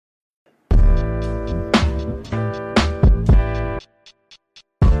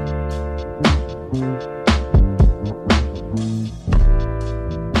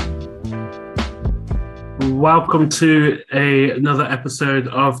welcome to another episode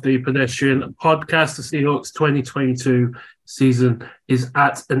of the Pedestrian Podcast. The Seahawks 2022 season is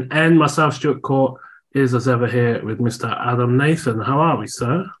at an end. Myself, Stuart Court, is as ever here with Mr. Adam Nathan. How are we,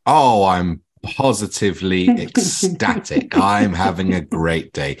 sir? Oh, I'm positively ecstatic. I'm having a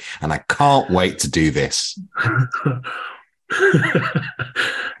great day, and I can't wait to do this.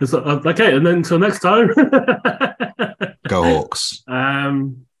 Okay, and then until next time. Go Hawks.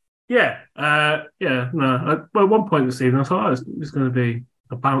 No. At one point this evening, I thought it's going to be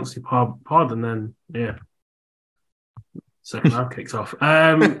a bouncy pod, and then second half kicks off.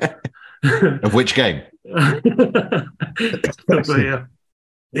 Of which game? But yeah.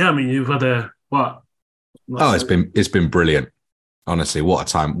 I mean, you've had what? Oh, it's been brilliant. Honestly, what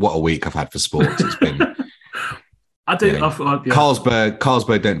a time! What a week I've had for sports. It's been.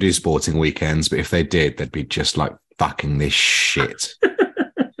 Carlsberg don't do sporting weekends, but if they did, they'd be just like fucking this shit.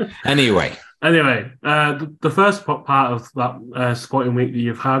 Anyway, the first part of that sporting week that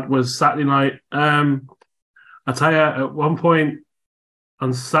you've had was Saturday night. I tell you, at one point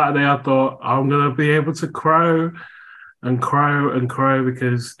on Saturday, I thought I'm going to be able to crow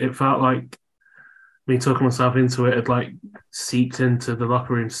because it felt like me talking myself into it had like seeped into the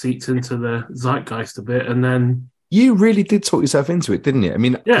locker room, seeped into the zeitgeist a bit, and then you really did talk yourself into it, didn't you? I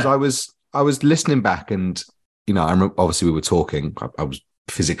mean, because I was listening back, and I remember obviously we were talking. I was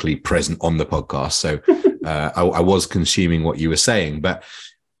physically present on the podcast, so I was consuming what you were saying, but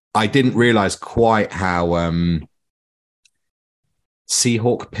I didn't realize quite how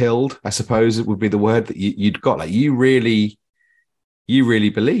Seahawk pilled, I suppose it would be the word that you'd got. Like you really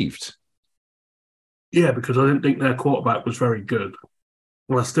believed. Yeah, because I didn't think their quarterback was very good.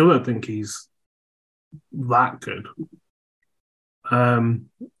 Well, I still don't think he's that good. I don't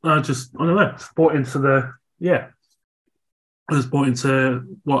know. Bought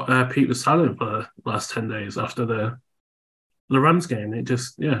into what Pete was selling for the last 10 days after the Rams game. It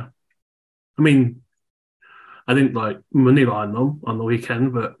just, I mean, I didn't like money line them on the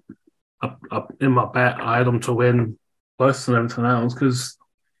weekend, but in my bet, I had them to win less than everything else because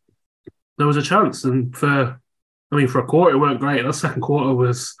there was a chance. And for a quarter, it weren't great. The second quarter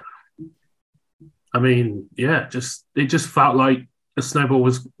was, it just felt like a snowball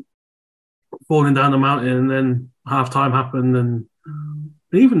was falling down the mountain, and then halftime happened, and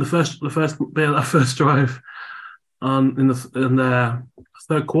even the first bit of that first drive in the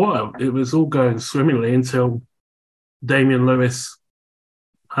third quarter, it was all going swimmingly until Damian Lewis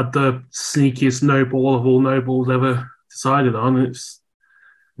had the sneakiest no ball of all no balls ever decided on.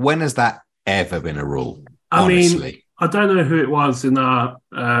 When has that ever been a rule? Honestly, honestly? I don't know who it was in our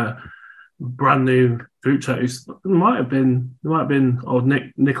brand new group chat. It might have been old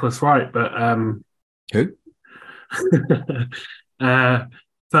Nicholas Wright, but who?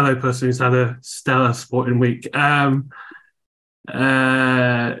 Fellow person who's had a stellar sporting week.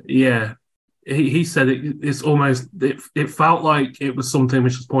 He said it's almost it felt like it was something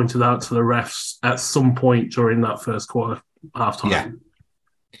which was pointed out to the refs at some point during that first quarter halftime.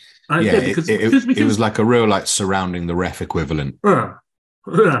 Yeah. Because it was like a real like surrounding the ref equivalent.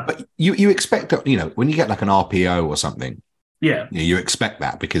 But you expect that, when you get like an RPO or something, you expect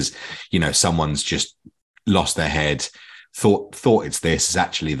that because someone's just lost their head, thought it's this, is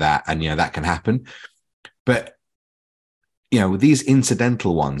actually that, and that can happen. But with these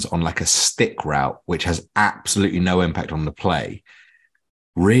incidental ones on like a stick route, which has absolutely no impact on the play,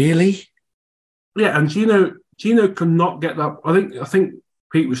 really? Yeah, and Gino cannot get that. I think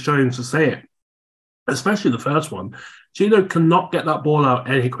Pete was trying to say it, especially the first one. Gino cannot get that ball out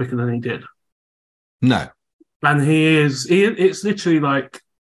any quicker than he did. No. And it's literally like,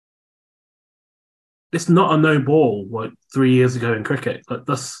 it's not a no ball like 3 years ago in cricket. Like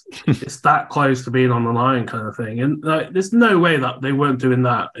it's that close to being on the line kind of thing. And like, there's no way that they weren't doing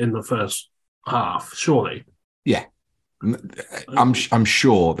that in the first half, surely. Yeah. I'm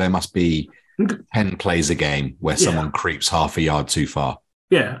sure there must be 10 plays a game where someone creeps half a yard too far.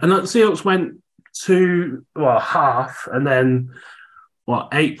 Yeah. And the Seahawks went to half, and then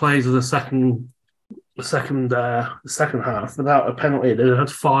 8 plays of the second half without a penalty. They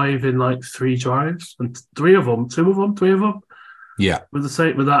had 5 in like 3 drives, and 3 of them. Yeah, with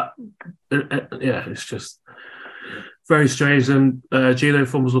that. It's just very strange. And Gino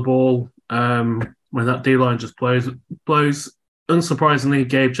fumbles the ball when that D line just blows. Unsurprisingly,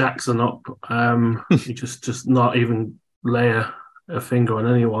 Gabe Jackson up. He just not even lay a finger on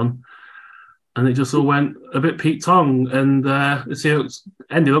anyone. And it just all went a bit Pete Tong, and the Seahawks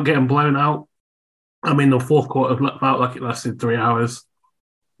ended up getting blown out. I mean, the fourth quarter felt like it lasted 3 hours.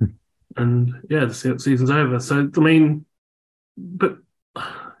 And, the Seahawks season's over. So, I mean, but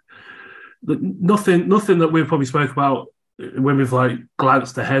nothing that we've probably spoke about when we've like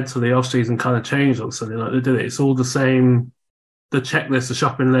glanced ahead to the offseason kind of changed on something like they did it. It's all the same. The checklist, the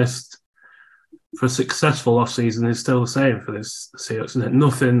shopping list for a successful offseason is still the same for this Seahawks, isn't it?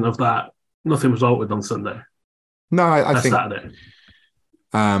 Nothing of that, nothing was altered on Sunday. No, I think Saturday.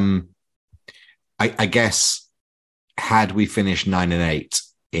 I guess had we finished 9-8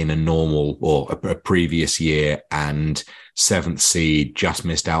 in a normal or a previous year and 7th seed just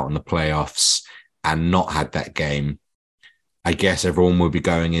missed out on the playoffs and not had that game, I guess everyone would be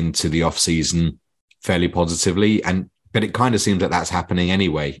going into the offseason fairly positively. But it kind of seems that that's happening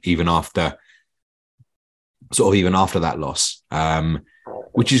anyway, even after that loss,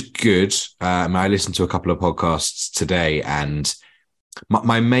 which is good. I listened to a couple of podcasts today, and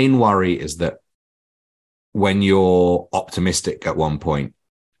my main worry is that when you're optimistic at one point,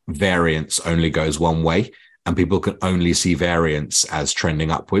 variance only goes one way, and people can only see variance as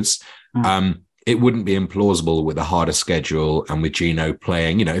trending upwards. It wouldn't be implausible with a harder schedule and with Gino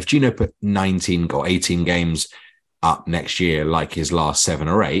playing. If Gino put 19 or 18 games up next year, like his last 7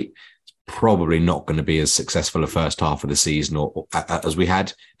 or 8, it's probably not going to be as successful a first half of the season or as we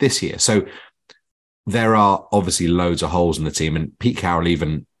had this year. So there are obviously loads of holes in the team, and Pete Carroll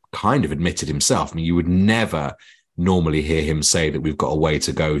even kind of admitted himself. I mean, you would never normally hear him say that we've got a way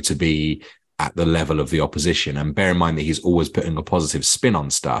to go to be at the level of the opposition. And bear in mind that he's always putting a positive spin on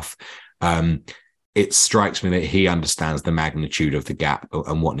stuff. It strikes me that he understands the magnitude of the gap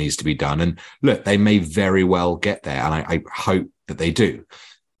and what needs to be done. And look, they may very well get there, and I hope that they do.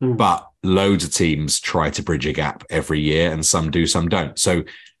 But loads of teams try to bridge a gap every year, and some do, some don't. So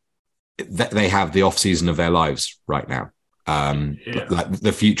they have the offseason of their lives right now. Like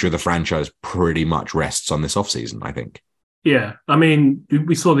the future of the franchise pretty much rests on this offseason, I think. Yeah. I mean,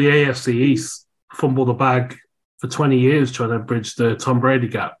 we saw the AFC East fumble the bag for 20 years trying to bridge the Tom Brady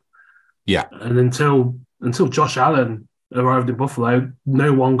gap. Yeah. And until Josh Allen arrived in Buffalo,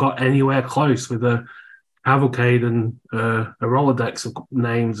 no one got anywhere close with a cavalcade and a Rolodex of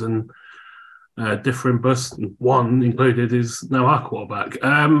names and different busts. One included is now our quarterback.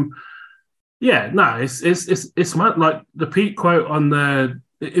 It's like the Pete quote on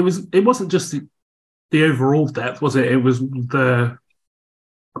it wasn't just the overall depth, was it? It was the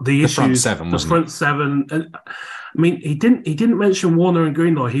issues, front seven, the front seven. And I mean, he didn't mention Warner and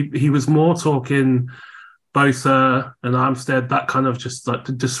Greenlaw. He was more talking Bosa and Armstead, that kind of just like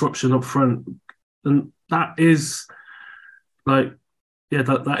the disruption up front. And that is like,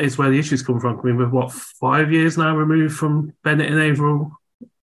 that is where the issues come from. I mean, we're 5 years now removed from Bennett and Averill.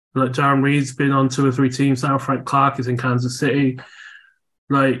 Like Jaron Reed's been on 2 or 3 teams now. Frank Clark is in Kansas City.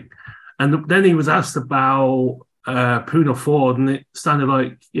 And then he was asked about Poona Ford, and it sounded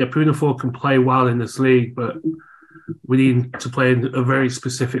like, Poona Ford can play well in this league, but we need to play in a very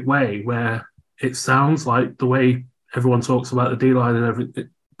specific way, where it sounds like the way everyone talks about the D-line and everything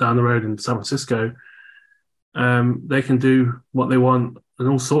down the road in San Francisco, they can do what they want in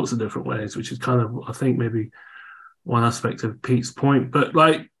all sorts of different ways, which is kind of, I think, maybe one aspect of Pete's point. But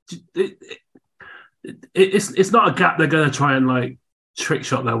it's not a gap they're going to try and like trick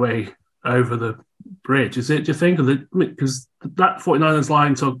shot their way over the bridge, is it? Do you think? Because that 49ers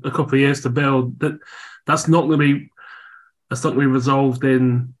line took a couple of years to build. That's not going to be resolved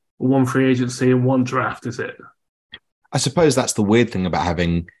in one free agency and one draft, is it? I suppose that's the weird thing about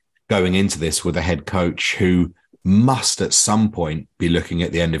going into this with a head coach who must at some point be looking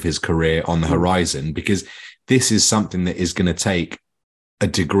at the end of his career on the horizon, because this is something that is going to take a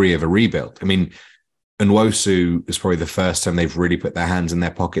degree of a rebuild. I mean, Nwosu is probably the first time they've really put their hands in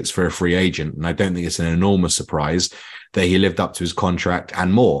their pockets for a free agent. And I don't think it's an enormous surprise that he lived up to his contract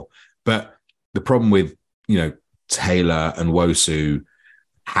and more. But the problem with, Taylor and Nwosu,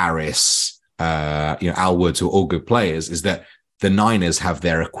 Harris, Al Woods, who are all good players, is that the Niners have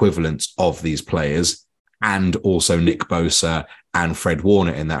their equivalents of these players and also Nick Bosa and Fred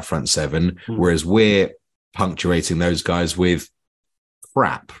Warner in that front seven, whereas we're punctuating those guys with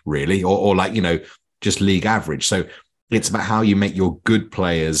crap, really, or just league average. So it's about how you make your good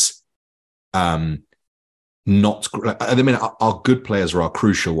players not at the minute. Our good players are our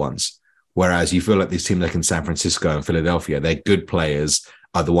crucial ones, whereas you feel like these teams like in San Francisco and Philadelphia, their good players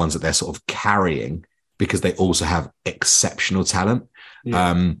are the ones that they're sort of carrying because they also have exceptional talent.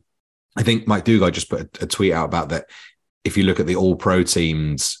 Yeah. I think Mike Dugai just put a tweet out about that. If you look at the all-pro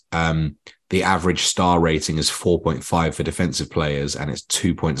teams, the average star rating is 4.5 for defensive players and it's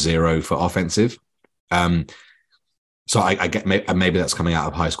 2.0 for offensive. So I get maybe that's coming out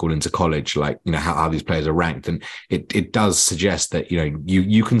of high school into college, how these players are ranked. And it does suggest that,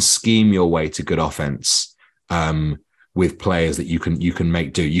 you can scheme your way to good offense with players that you can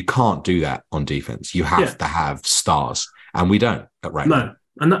make do. You can't do that on defense. You have to have stars, and we don't right now.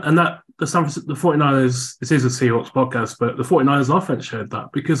 And that the 49ers, this is a Seahawks podcast, but the 49ers offense showed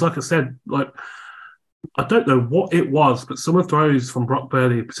that because, like I said, like I don't know what it was, but some of the throws from Brock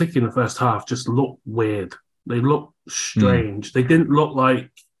Purdy, particularly in the first half, just looked weird. They looked strange. They didn't look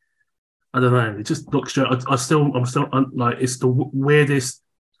like, I don't know. It just looked strange. I'm still like, it's the weirdest.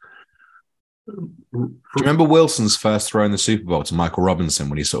 Do you remember Wilson's first throw in the Super Bowl to Michael Robinson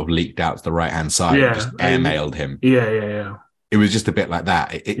when he sort of leaked out to the right-hand side and just airmailed him? Yeah. It was just a bit like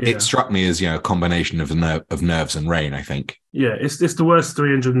that. It struck me as, a combination of nerves and rain, I think. Yeah, it's the worst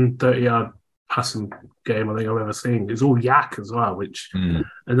 330-yard passing game I think I've ever seen. It's all yak as well, which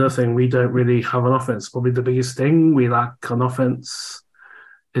another thing, we don't really have an offense. Probably the biggest thing we lack on offense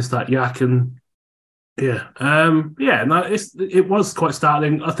is that yak. And it was quite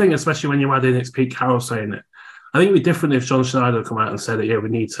startling. I think especially when you add in Pete Carroll saying it. I think it'd be different if John Schneider had come out and said it, we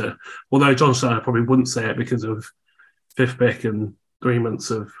need to, although John Schneider probably wouldn't say it because of fifth pick and 3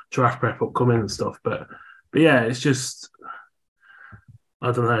 months of draft prep upcoming and stuff. But yeah, it's just,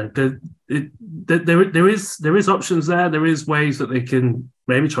 I don't know. There is options there. There is ways that they can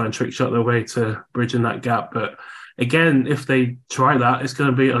maybe try and trick shot their way to bridging that gap. But again, if they try that, it's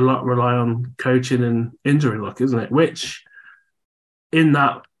going to be a lot rely on coaching and injury luck, isn't it? Which in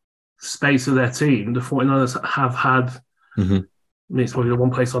that space of their team, the 49ers have had, I mean, it's probably the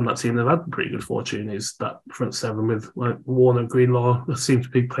one place on that team they've had pretty good fortune is that front seven with like Warner, Greenlaw, that seems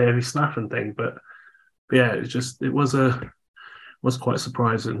to be play every snap and thing. But yeah, it was quite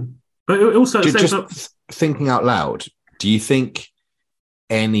surprising. But it also thinking out loud, do you think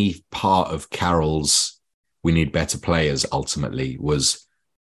any part of Carroll's "we need better players" ultimately was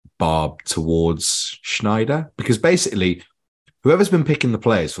barbed towards Schneider? Because basically, whoever's been picking the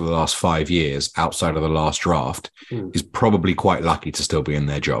players for the last 5 years outside of the last draft is probably quite lucky to still be in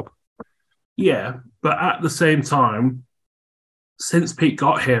their job. Yeah, but at the same time, since Pete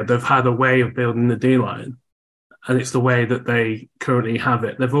got here, they've had a way of building the D-line, and it's the way that they currently have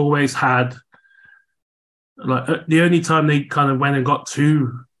it. They've always had, like, the only time they kind of went and got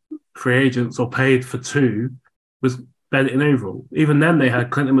 2 free agents or paid for 2 was Bennett and Overall. Even then, they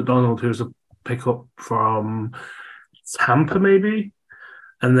had Clinton McDonald, who was a pickup from Tampa, maybe.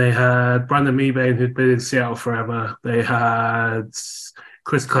 And they had Brandon Mebane, who'd been in Seattle forever. They had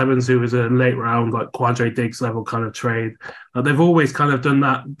Chris Clemens, who was a late round, like Quandre Diggs level kind of trade. They've always kind of done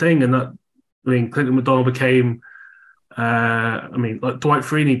that thing. And that, I mean, Clinton McDonald became, like Dwight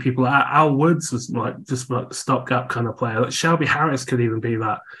Freeney, people like Al Woods was like just like a stopgap kind of player. Like Shelby Harris could even be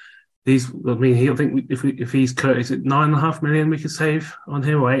that. I think if he's cut, is it $9.5 million we could save on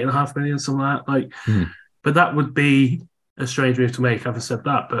him, or $8.5 million, something like that? But that would be a strange move to make, having said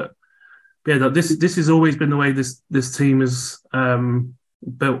that. But yeah, this has always been the way this team has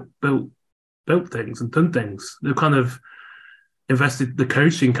built things and done things. They've kind of invested the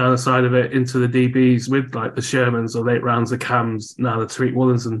coaching kind of side of it into the DBs with like the Shermans or late rounds, the Cams, now the Tariq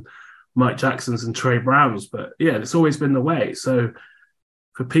Woolens and Mike Jacksons and Trey Browns. But yeah, it's always been the way. So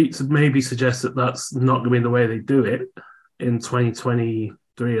for Pete to maybe suggest that that's not going to be the way they do it in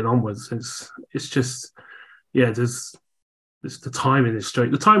 2023 and onwards, it's just, yeah, the timing is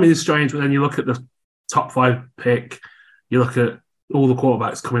strange. The timing is strange, but then you look at the top 5 pick, you look at all the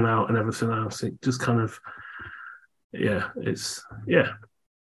quarterbacks coming out and everything else. It just kind of, I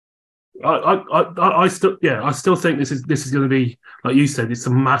still think this is going to be, like you said, it's a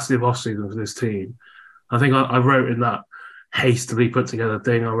massive offseason for this team. I think I wrote in that hastily put together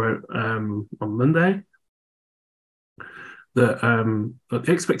thing I wrote on Monday that the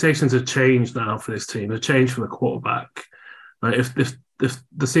expectations have changed now for this team. They've changed for the quarterback. Like if the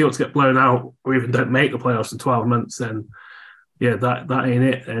Seahawks get blown out or even don't make the playoffs in 12 months, then that ain't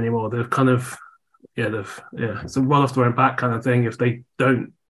it anymore. They've kind of it's a roll off the own back kind of thing if they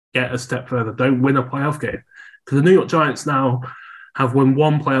don't get a step further, don't win a playoff game. Because the New York Giants now have won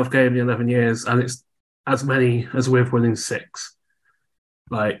 1 playoff game in 11 years, and it's as many as we've winning 6.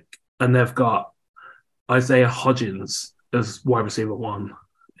 And they've got Isaiah Hodgins as wide receiver 1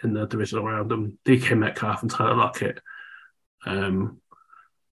 in the divisional round, and DK Metcalf and Tyler Lockett.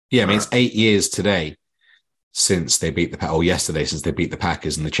 It's 8 years today since they beat yesterday since they beat the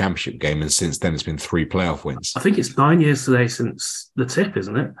Packers in the championship game, and since then it's been 3 playoff wins. I think it's 9 years today since the tip,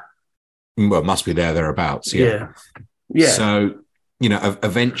 isn't it? Well, it must be thereabouts. Yeah. So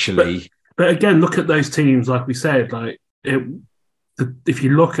eventually. But again, look at those teams. Like we said, if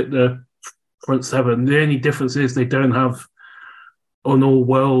you look at the front 7, the only difference is they don't have an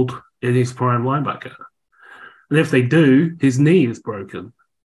all-world in his prime linebacker. And if they do, his knee is broken.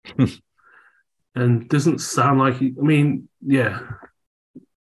 and doesn't sound like he. I mean, yeah.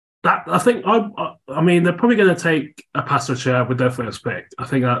 That I think I mean they're probably going to take a Pastor with their first pick. I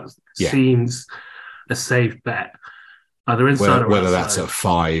think that seems a safe bet. Either inside or whether outside. That's at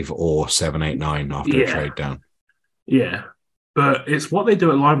 5 or 7, 8, 9 after a trade down. Yeah. But it's what they do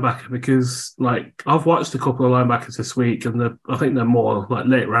at linebacker, because like I've watched a couple of linebackers this week, and I think they're more like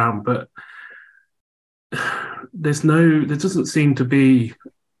late round, but there doesn't seem to be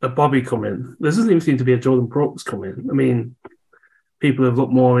a Bobby coming. There doesn't even seem to be a Jordan Brooks coming. I mean, people have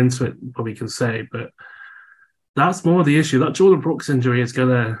looked more into it probably can say, but that's more the issue. That Jordan Brooks injury is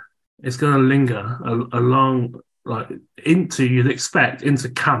gonna linger along, like you'd expect into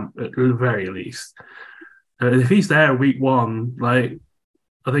camp at the very least. If he's there week one, like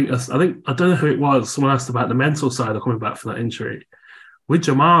I don't know who it was. Someone asked about the mental side of coming back from that injury. With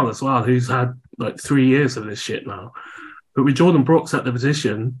Jamal as well, who's had like 3 years of this shit now, but with Jordan Brooks at the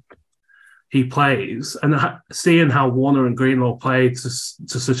position he plays, and seeing how Warner and Greenlaw played to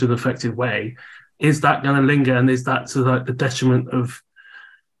such an effective way, is that going to linger, and is that to like the detriment of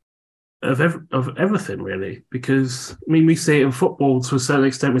everything really? Because I mean, we see it in football to a certain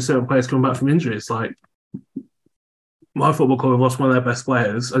extent with certain players coming back from injuries. Like my football club lost one of their best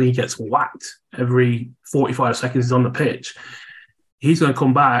players, and he gets whacked every 45 seconds he's on the pitch. He's going to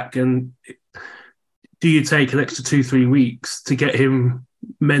come back, and do you take an extra 2-3 weeks to get him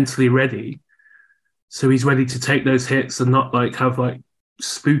mentally ready, so he's ready to take those hits and not like have like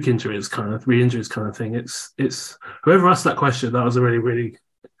spook injuries, kind of re-injuries kind of thing? It's whoever asked that question, that was a really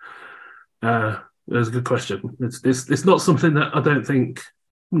that was a good question. It's not something that I don't think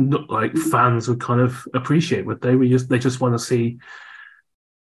like fans would kind of appreciate, would they? They just want to see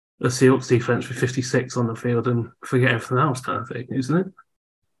a Seahawks defense with 56 on the field and forget everything else, kind of thing, isn't it?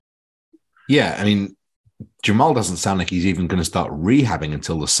 Yeah, I mean, Jamal doesn't sound like he's even going to start rehabbing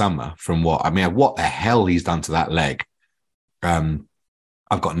until the summer. From what the hell he's done to that leg,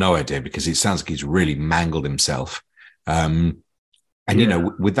 I've got no idea, because it sounds like he's really mangled himself. You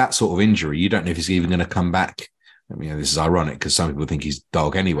know, with that sort of injury, you don't know if he's even going to come back. I mean, this is ironic because some people think he's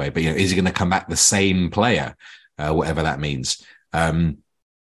dog anyway, but is he going to come back the same player, whatever that means?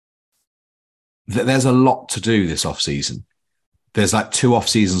 There's a lot to do this off season. There's like 2 off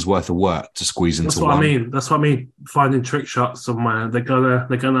seasons worth of work to squeeze into one. That's what I mean. Finding trick shots somewhere. They're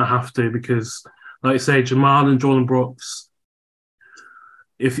gonna have to, because, like I say, Jamal and Jordan Brooks.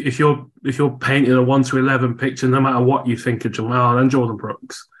 If you're painting a 1 to 11 picture, no matter what you think of Jamal and Jordan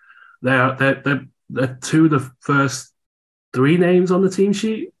Brooks, they're 2 of the first 3 names on the team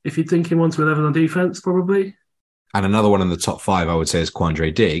sheet. If you're thinking 1 to 11 on defense, probably. And another one in the top 5, I would say, is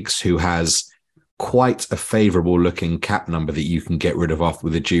Quandre Diggs, who has quite a favourable looking cap number that you can get rid of off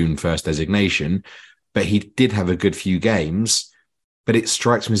with a June 1st designation. But he did have a good few games. But it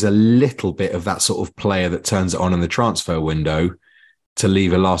strikes me as a little bit of that sort of player that turns it on in the transfer window to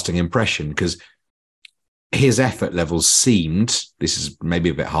leave a lasting impression, because his effort levels seemed, this is maybe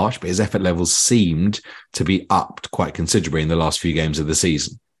a bit harsh, but his effort levels seemed to be upped quite considerably in the last few games of the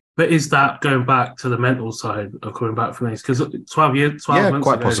season. But is that going back to the mental side of coming back from these? Because 12 months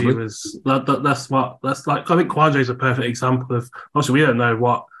ago, possibly. That's like, I think Quadre is a perfect example of, obviously we don't know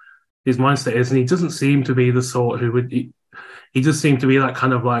what his mindset is, and he doesn't seem to be the sort who would, he just seemed to be that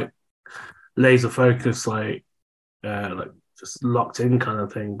kind of like laser focus, like just locked in kind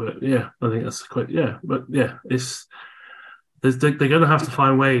of thing. But yeah, I think that's quite, but yeah, they're going to have to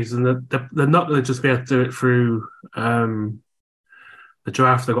find ways, and they're not going to just be able to do it through the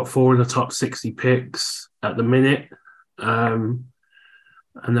draft. They've got 4 in the top 60 picks at the minute. And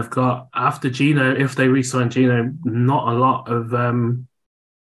they've got, after Geno, if they re-sign Geno, not a lot of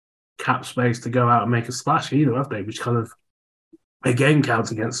cap space to go out and make a splash either, have they? Which kind of, again,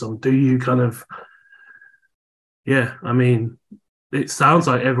 counts against them. Do you kind of, yeah, I mean, it sounds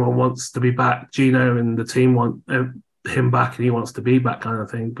like everyone wants to be back. Geno and the team want him back, and he wants to be back, kind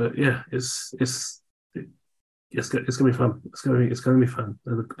of thing. But yeah, it's going to be fun. It's going to be fun.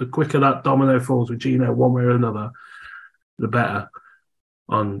 The quicker that domino falls with Geno, one way or another, the better.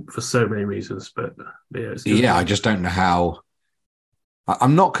 For so many reasons, but yeah, I just don't know how.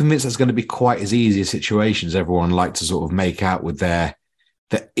 I'm not convinced it's going to be quite as easy a situation as everyone like to sort of make out with that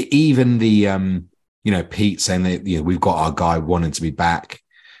even the Pete saying that we've got our guy wanting to be back,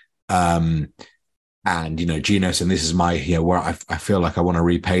 and Geno saying this is my where I feel like I want to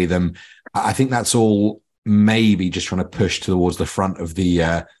repay them. I think that's all maybe just trying to push towards the front of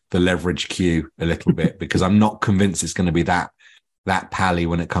the leverage queue a little bit, because I'm not convinced it's going to be that pally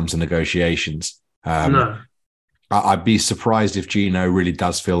when it comes to negotiations. No. I'd be surprised if Geno really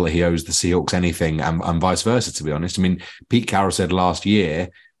does feel that he owes the Seahawks anything, and vice versa, to be honest. I mean, Pete Carroll said last year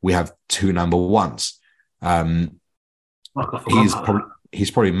we have 2 number ones.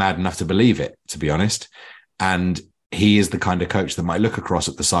 He's probably mad enough to believe it, to be honest. And he is the kind of coach that might look across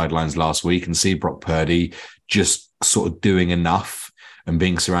at the sidelines last week and see Brock Purdy just sort of doing enough and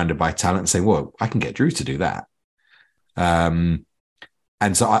being surrounded by talent and saying, well, I can get Drew to do that. And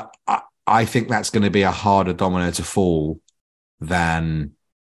so I think that's going to be a harder domino to fall than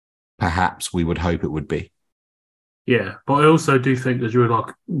perhaps we would hope it would be. Yeah, but I also do think that Drew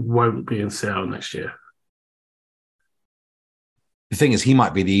Lock won't be in Seattle next year. The thing is, he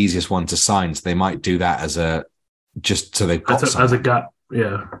might be the easiest one to sign, so they might do that just so they've got as a gap.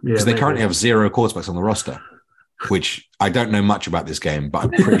 Yeah, because they currently have 0 quarterbacks on the roster, which I don't know much about this game, but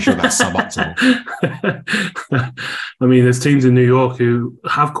I'm pretty sure that's suboptimal. I mean, there's teams in New York who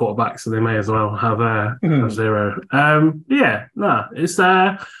have quarterbacks, so they may as well have 0. It's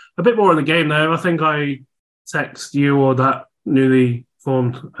a bit more in the game now. I think I text you or that newly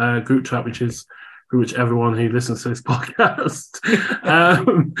formed group chat, which everyone who listens to this podcast.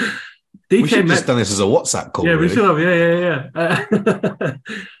 We should have just done this as a WhatsApp call. Yeah, really. We should have. Yeah.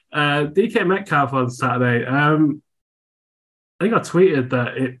 DK Metcalf on Saturday. I think I tweeted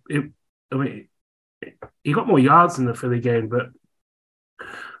that he got more yards in the Philly game, but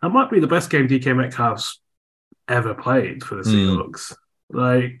that might be the best game DK Metcalf's ever played for the Seahawks.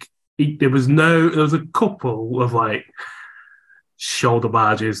 Like, there was a couple of like shoulder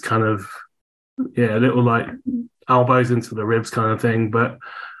barges, kind of, little like elbows into the ribs kind of thing, but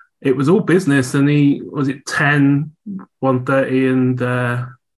it was all business. And he was 10, 130 and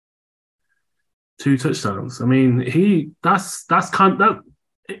 2 touchdowns. I mean, that's kind of that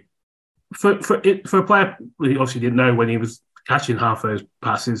for a player. He obviously didn't know when he was catching half those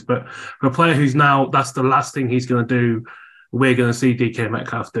passes, but for a player who's now, that's the last thing he's going to do. We're going to see DK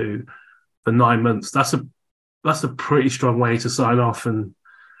Metcalf do for 9 months. That's a pretty strong way to sign off. And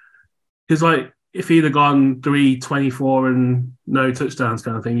because like, if he'd have gone 3-24 and no touchdowns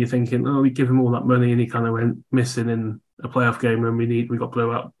kind of thing, you're thinking, we give him all that money and he kind of went missing in a playoff game when we got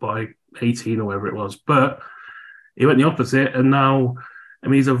blown up by 18 or whatever it was. But he went the opposite, and now, I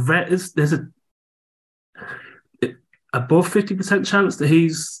mean, he's a vet. There's above 50% chance that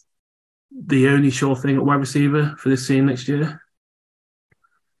he's the only sure thing at wide receiver for this season next year.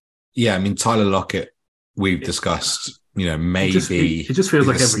 Yeah, I mean, Tyler Lockett, we've discussed, maybe it just feels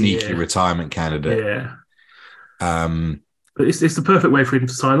like a every sneaky year. Retirement candidate. Yeah. But it's the perfect way for him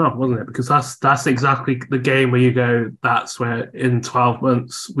to sign up, wasn't it? Because that's exactly the game where you go, that's where in 12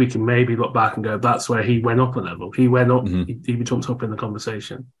 months we can maybe look back and go, that's where he went up a level. He went up, he jumped up in the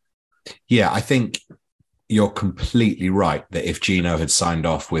conversation. Yeah, I think you're completely right that if Geno had signed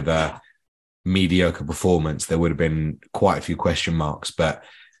off with a mediocre performance, there would have been quite a few question marks. But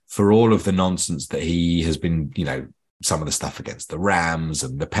for all of the nonsense that he has been, some of the stuff against the Rams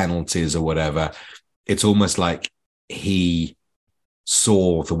and the penalties or whatever, it's almost like he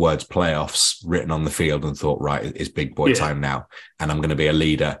saw the words playoffs written on the field and thought, right, it's big boy time now, and I'm going to be a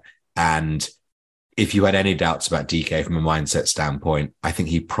leader. And if you had any doubts about DK from a mindset standpoint, I think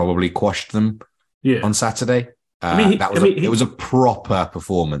he probably quashed them on Saturday. It was a proper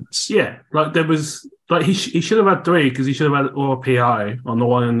performance. Yeah, like there was, like he should have had 3 because he should have had or a PI on the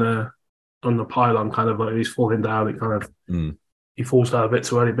one on the pylon, kind of like he's falling down. It kind of he falls down a bit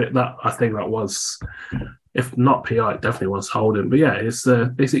too early. But that, I think that was, if not PI, it definitely was holding. But yeah, it's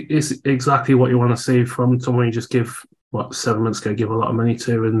exactly what you want to see from someone you just give 7 months ago, give a lot of money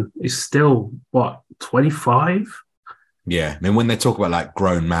to, and he's still 25. Yeah, I mean, when they talk about like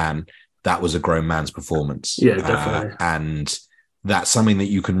grown man, that was a grown man's performance. Yeah, definitely. And that's something that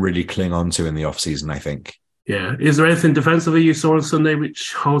you can really cling on to in the off season, I think. Yeah. Is there anything defensively you saw on Sunday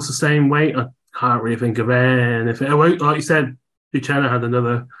which holds the same weight? I can't really think of anything. Like you said, Uchenna had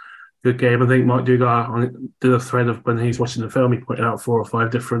another good game. I think Mike Dugar did a thread of when he's watching the film, he pointed out 4 or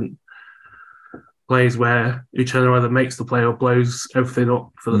 5 different plays where Uchenna either makes the play or blows everything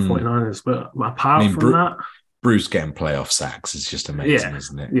up for the 49ers. But apart from that, Bruce getting playoff sacks is just amazing,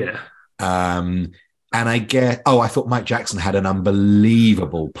 isn't it? Yeah. And I thought Mike Jackson had an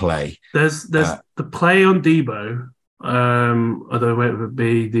unbelievable play. There's the play on Debo. I don't know, it would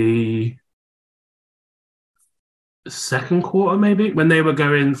be the second quarter, maybe, when they were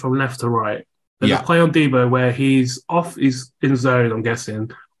going from left to right. There's a play on Debo where he's in zone, I'm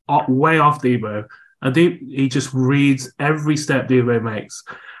guessing, way off Debo. And he just reads every step Debo makes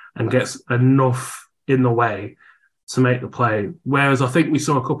and gets enough in the way to make the play. Whereas I think we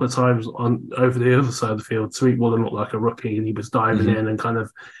saw a couple of times over the other side of the field, Sweet Wallen looked like a rookie and he was diving in and kind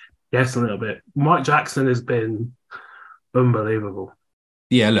of guessing a little bit. Mike Jackson has been unbelievable.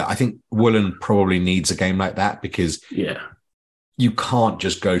 Yeah, look, I think Woolen probably needs a game like that because you can't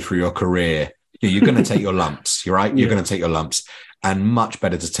just go through your career. You're going to take your lumps. You're right. You're going to take your lumps, and much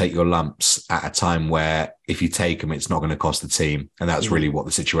better to take your lumps at a time where if you take them, it's not going to cost the team. And that's really what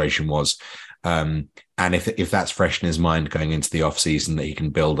the situation was. And if that's fresh in his mind going into the off season that he can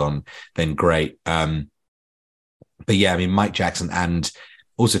build on, then great. But yeah, I mean, Mike Jackson and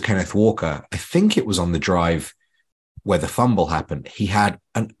also Kenneth Walker, I think it was on the drive where the fumble happened. He had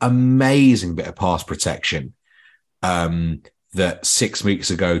an amazing bit of pass protection that 6 weeks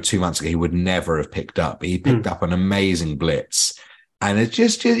ago, 2 months ago, he would never have picked up. He picked up an amazing blitz. And it's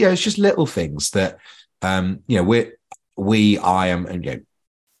just little things that, I am, and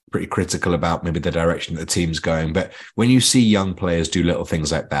pretty critical about maybe the direction that the team's going. But when you see young players do little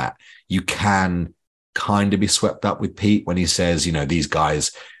things like that, you can kind of be swept up with Pete when he says, these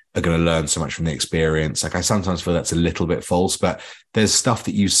guys are going to learn so much from the experience. Like, I sometimes feel that's a little bit false, but there's stuff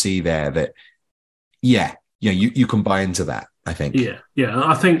that you see there that, you can buy into that, I think. Yeah.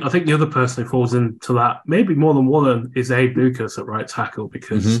 I think the other person who falls into that, maybe more than one, is Abe Lucas at right tackle,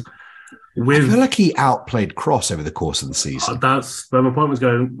 because I feel like he outplayed Cross over the course of the season. That's where my point was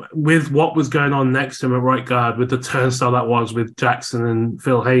going. With what was going on next to him at right guard, with the turnstile that was with Jackson and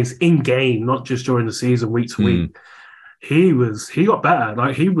Phil Haynes in game, not just during the season, week to week, he got better.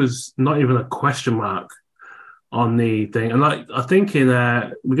 Like, he was not even a question mark on the thing. And like, I think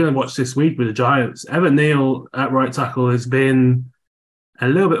we're going to watch this week with the Giants, Evan Neal at right tackle has been a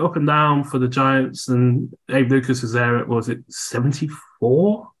little bit up and down for the Giants, and Abe Lucas is there at, was it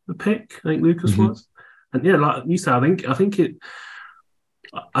 74? The pick, I think Lucas was, and like you said, I think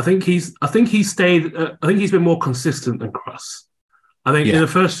he's stayed. I think he's been more consistent than Cross. I think in the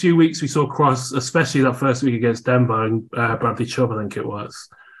first few weeks we saw Cross, especially that first week against Denver and Bradley Chubb, I think it was,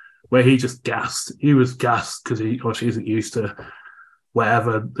 where he just gassed. He was gassed because he obviously isn't used to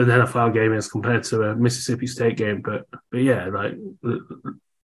whatever an NFL game is compared to a Mississippi State game. But yeah, like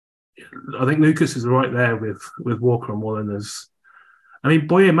I think Lucas is right there with Walker and Mullen. I mean,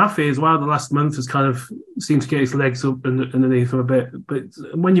 Boye Mafe as well, the last month has kind of seemed to get his legs up underneath him a bit. But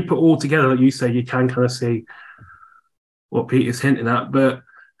when you put all together, like you say, you can kind of see what Pete is hinting at. But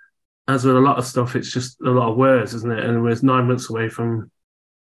as with a lot of stuff, it's just a lot of words, isn't it? And we're 9 months away from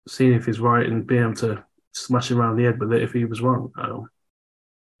seeing if he's right and being able to smash him around the head with it if he was wrong.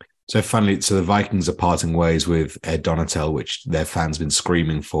 So funnily, the Vikings are parting ways with Ed Donatel, which their fans been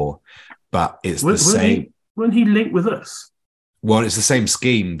screaming for. But it's the same. When he linked with us? Well, it's the same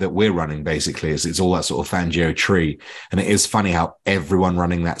scheme that we're running, basically. It's all that sort of Fangio tree. And it is funny how everyone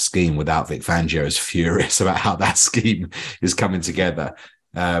running that scheme without Vic Fangio is furious about how that scheme is coming together.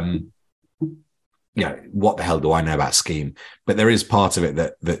 What the hell do I know about scheme? But there is part of it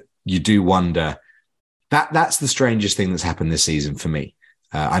that you do wonder. That's the strangest thing that's happened this season for me.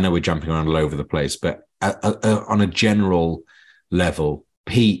 I know we're jumping around all over the place, but on a general level,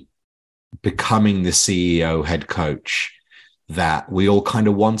 Pete becoming the CEO head coach that we all kind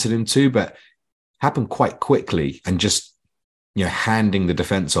of wanted him to, but happened quite quickly, and just, handing the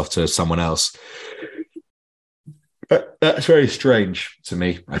defense off to someone else. That's very strange to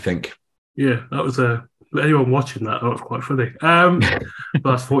me, I think. Yeah, that was anyone watching that was quite funny.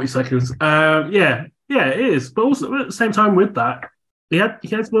 Last 40 seconds. Yeah, it is. But also at the same time with that, he had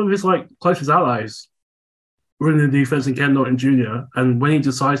one of his closest allies running the defense in Ken Norton Jr. And when he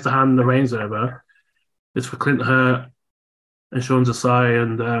decides to hand the reins over, it's for Clint Hurt and Sean Desai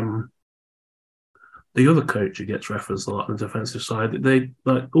and the other coach who gets referenced a lot on the defensive side. They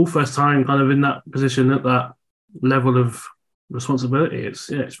all first time kind of in that position at that level of responsibility.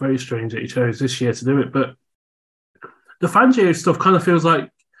 It's very strange that he chose this year to do it. But the Fangio stuff kind of feels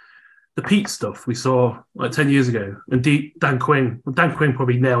like the Pete stuff we saw 10 years ago. And Dan Quinn. Well, Dan Quinn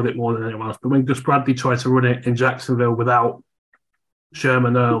probably nailed it more than anyone else. But when Gus Bradley tried to run it in Jacksonville without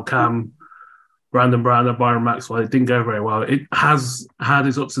Sherman, Earl, Cam, Brandon Brown and Byron Maxwell, it didn't go very well. It has had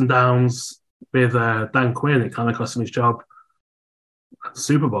its ups and downs with Dan Quinn. It kind of cost him his job at the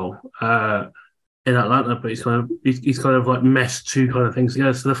Super Bowl in Atlanta, but he's kind of meshed two kind of things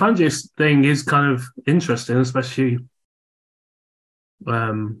together. So the Fangio thing is kind of interesting, especially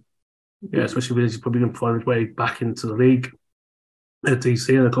especially when he's probably going to find his way back into the league at DC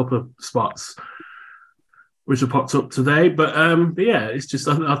in a couple of spots, which have popped up today. But yeah, it's just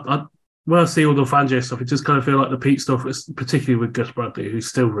when I see all the Fangio stuff, it just kind of feel like the Pete stuff, particularly with Gus Bradley, who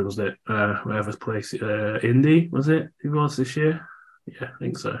still runs it, whatever's place, Indy, was it? Who was this year? Yeah, I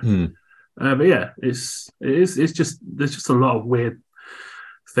think so. But yeah, it's just, there's just a lot of weird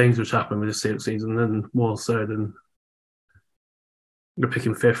things which happen with this season, and more so than they're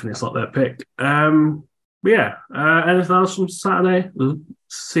picking fifth and it's not their pick. But yeah, anything else from Saturday? The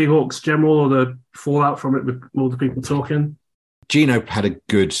Seahawks general, or the fallout from it with all the people talking? Gino had a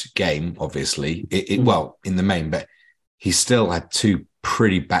good game, obviously, well, in the main, but he still had 2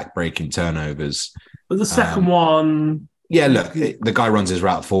 pretty back-breaking turnovers. But the second one... Yeah, look, the guy runs his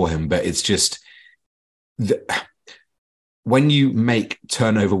route for him, but it's just... when you make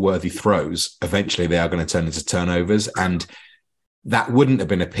turnover-worthy throws, eventually they are going to turn into turnovers, and that wouldn't have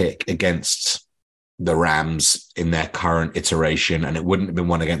been a pick against the Rams in their current iteration, and it wouldn't have been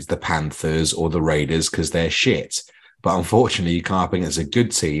one against the Panthers or the Raiders because they're shit. But unfortunately, you come up against a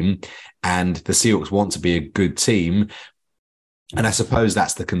good team, and the Seahawks want to be a good team. And I suppose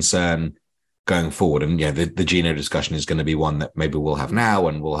that's the concern going forward. And yeah, the Geno discussion is going to be one that maybe we'll have now,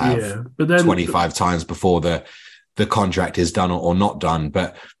 and we'll have 25 times before the contract is done or not done.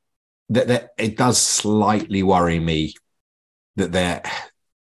 But it does slightly worry me that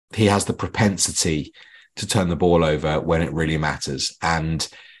he has the propensity to turn the ball over when it really matters. And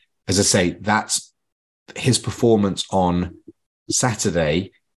as I say, that's his performance on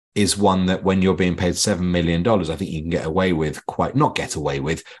Saturday is one that when you're being paid $7 million, I think you can get away with not get away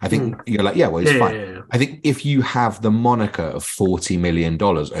with. I think you're like, he's fine. Yeah. I think if you have the moniker of $40 million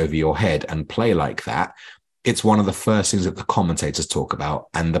over your head and play like that, it's one of the first things that the commentators talk about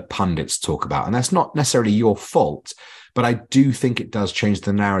and the pundits talk about. And that's not necessarily your fault, but I do think it does change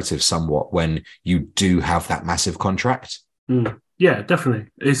the narrative somewhat when you do have that massive contract. Yeah, definitely.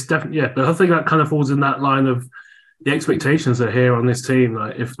 It's definitely, yeah. But I think that kind of falls in that line of the expectations are here on this team.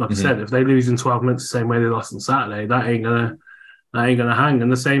 Like I said, if they lose in 12 minutes the same way they lost on Saturday, that ain't gonna hang.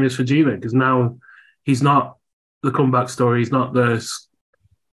 And the same is for Gino, because now he's not the comeback story. He's not the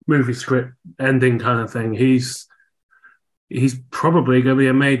movie script ending kind of thing. He's probably going to be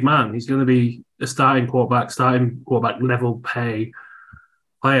a made man. He's going to be a starting quarterback level pay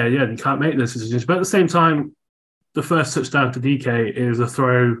player. Yeah, and you can't make those decisions. But at the same time, the first touchdown to DK is a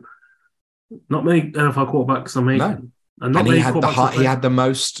throw not many NFL quarterbacks are making. No. And he had the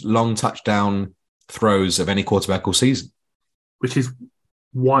most long touchdown throws of any quarterback all season. Which is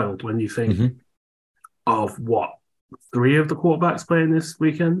wild when you think of what, 3 of the quarterbacks playing this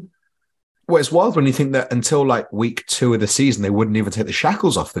weekend? Well, it's wild when you think that until like week 2 of the season, they wouldn't even take the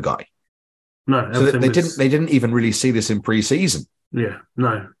shackles off the guy. No. So they didn't even really see this in pre-season. Yeah,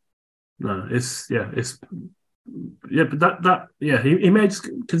 no. But he may just,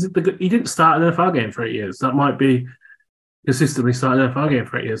 because he didn't start an NFL game for 8 years. That might be consistently starting an NFL game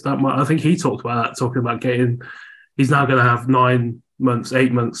for 8 years. I think he talked about that, talking about he's now going to have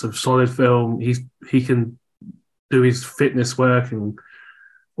 8 months of solid film. He can do his fitness work and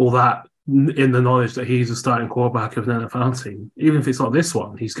all that in the knowledge that he's a starting quarterback of an NFL team. Even if it's not this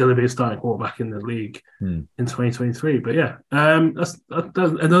one, he's going to be a starting quarterback in the league in 2023. But yeah, that's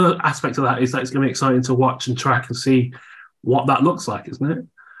another aspect of that is that it's going to be exciting to watch and track and see what that looks like, isn't it?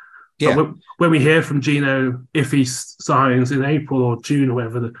 Yeah. When we hear from Gino, if he signs in April or June or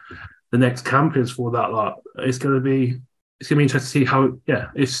whatever the next camp is for that lot, it's going to be interesting to see how.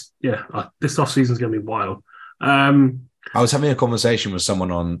 This offseason is going to be wild. I was having a conversation with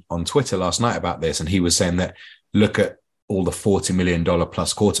someone on Twitter last night about this, and he was saying that look at all the $40 million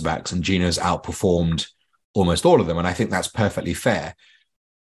plus quarterbacks, and Gino's outperformed almost all of them. And I think that's perfectly fair.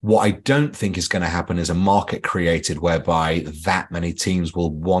 What I don't think is going to happen is a market created whereby that many teams will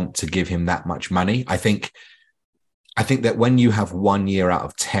want to give him that much money. I think that when you have 1 year out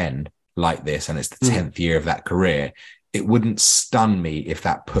of 10 like this, and it's the 10th year of that career, it wouldn't stun me if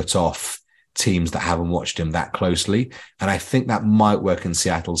that put off teams that haven't watched him that closely. And I think that might work in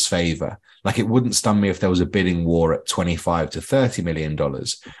Seattle's favor. Like, it wouldn't stun me if there was a bidding war at $25 to $30 million.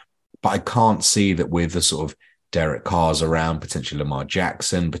 But I can't see that with the sort of Derek Carr's around, potentially Lamar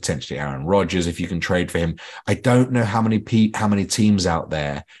Jackson, potentially Aaron Rodgers, if you can trade for him. I don't know how many teams out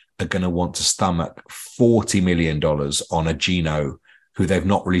there are going to want to stomach $40 million on a Gino who they've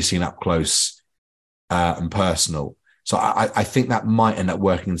not really seen up close and personal. So I think that might end up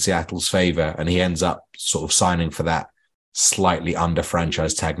working in Seattle's favor, and he ends up sort of signing for that slightly under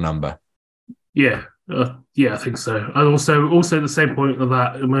franchise tag number. Yeah, I think so. And also the same point of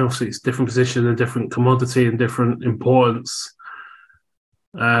that, I mean, obviously it's different position and different commodity and different importance.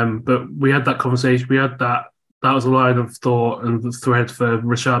 But we had that conversation. We had that was a line of thought and the thread for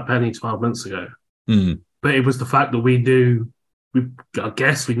Rashad Penny 12 months ago. But it was the fact that we knew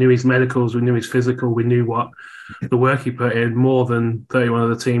his medicals, we knew his physical, we knew what the work he put in more than 31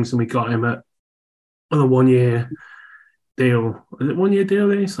 other teams, and we got him on a 1-year deal. Is it 1-year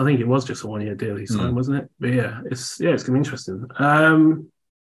deal? I think it was just a 1-year deal he signed, wasn't it? But it's going to be interesting.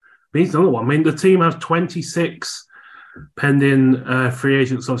 He's another one. I mean, the team has 26 pending free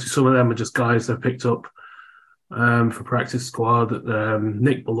agents. Obviously, some of them are just guys they've picked up for practice squad.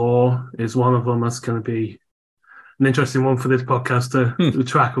 Nick Ballore is one of them. That's going to be an interesting one for this podcast to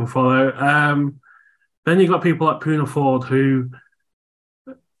track and follow. Then you got people like Poona Ford, who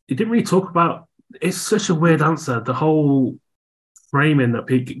he didn't really talk about. It's such a weird answer. The whole framing that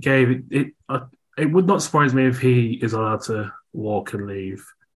Pete gave, it would not surprise me if he is allowed to walk and leave,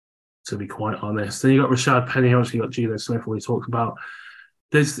 to be quite honest. Then you got Rashad Penny, obviously you got Gino Smith, we talked about.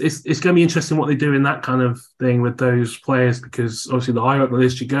 It's going to be interesting what they do in that kind of thing with those players, because obviously the higher up the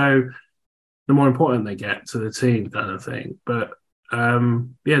list you go, the more important they get to the team, kind of thing. But the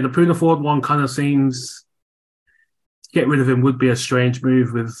Poona Ford one kind of seems to get rid of him would be a strange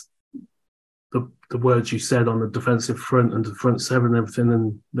move with the words you said on the defensive front and the front seven and everything,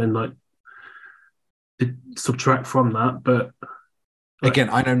 and then like subtract from that. But again,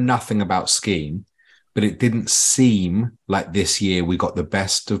 I know nothing about scheme, but it didn't seem like this year we got the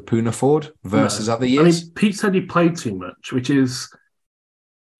best of Poona Ford versus other years. I mean, Pete said he played too much, which is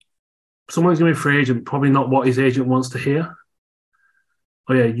someone's going to be a free agent, probably not what his agent wants to hear.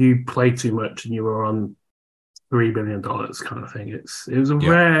 Oh yeah, you played too much and you were on $3 billion kind of thing. It was a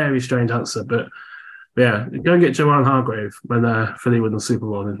very strange answer, but yeah, go and get Joanne Hargrave when Philly win the Super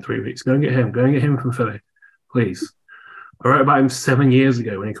Bowl in 3 weeks. Go and get him. Go and get him from Philly, please. I wrote about him 7 years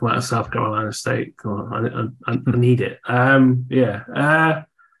ago when he came out of South Carolina State. I need it. Is that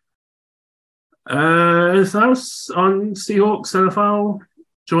on Seahawks NFL?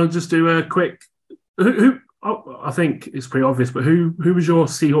 Do you want to just do a quick? Who I think it's pretty obvious, but who was your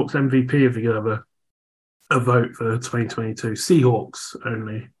Seahawks MVP if you could have a vote for 2022? Seahawks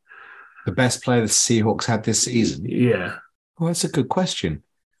only. The best player the Seahawks had this season? Yeah. Well, that's a good question.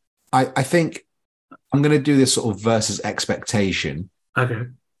 I think I'm going to do this sort of versus expectation. Okay.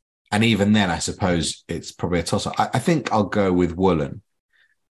 And even then, I suppose it's probably a toss-up. I think I'll go with Woolen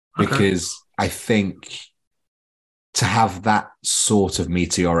because I think to have that sort of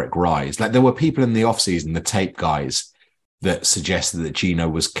meteoric rise, like there were people in the offseason, the tape guys, that suggested that Gino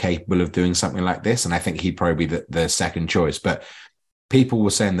was capable of doing something like this. And I think he'd probably be the second choice. But people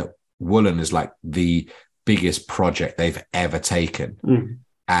were saying that Woolen is like the biggest project they've ever taken. Mm.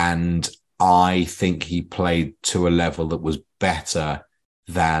 And I think he played to a level that was better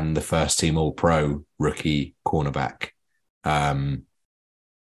than the first team All-Pro rookie cornerback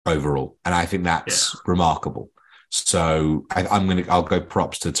overall. And I think that's remarkable. So I'll go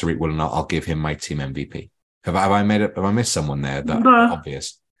props to Tariq Woolen. I'll give him my team MVP. Have I missed someone there? That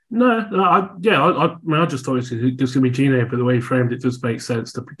obvious? No. I just thought it was going to be Gino, but the way he framed it does make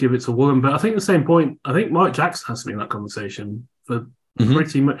sense to give it to Woolen. But I think at the same point, I think Mike Jackson has to be in that conversation for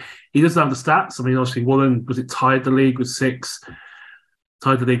pretty much. He doesn't have the stats. I mean, obviously, Woolen tied the league with 6,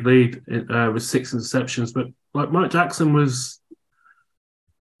 tied the league lead with 6 interceptions. But like Mike Jackson was,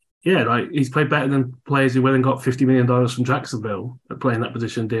 he's played better than players who went and got $50 million from Jacksonville at playing that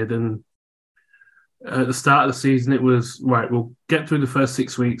position did. And at the start of the season, it was, right, we'll get through the first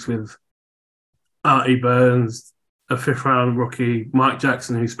 6 weeks with Artie Burns, a 5th-round rookie, Mike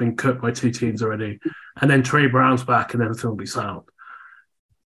Jackson, who's been cut by 2 teams already, and then Trey Brown's back and everything will be sound.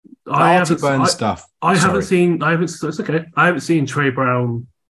 Artie Burns stuff. It's okay. I haven't seen Trey Brown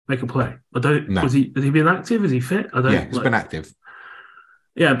make a play. Has he been active? Is he fit? He's been active.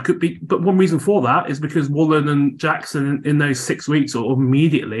 Yeah, it could be. But one reason for that is because Woolen and Jackson in those 6 weeks or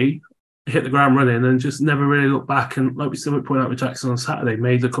immediately hit the ground running and just never really looked back. And like we still would point out with Jackson on Saturday,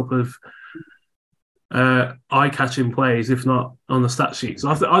 made a couple of eye-catching plays, if not on the stat sheet. So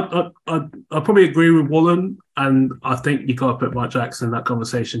I probably agree with Woolen, and I think you got to put Mike Jackson in that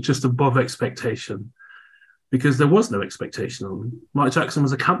conversation just above expectation, because there was no expectation on him. Mike Jackson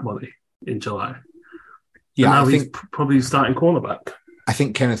was a camp body in July. Yeah, and now he's probably starting cornerback. I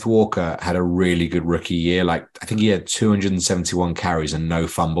think Kenneth Walker had a really good rookie year. Like, I think he had 271 carries and no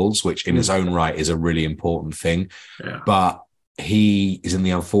fumbles, which in his own right is a really important thing. Yeah. But he is in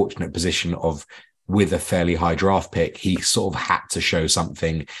the unfortunate position of, with a fairly high draft pick, he sort of had to show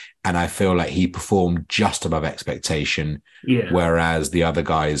something. And I feel like he performed just above expectation, whereas the other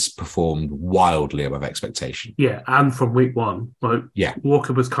guys performed wildly above expectation. Yeah, and from week 1.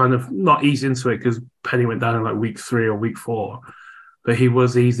 Walker was kind of not eased into it because Penny went down in like week 3 or week 4. But he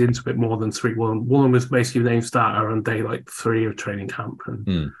was eased into it more than Tariq Woolen. Woolen was basically named starter on day 3 of training camp.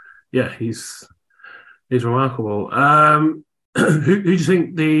 And he's remarkable. Who do you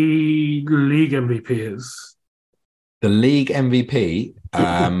think the league MVP is? The league MVP,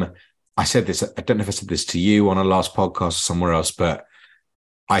 I said this, I don't know if I said this to you on a last podcast or somewhere else, but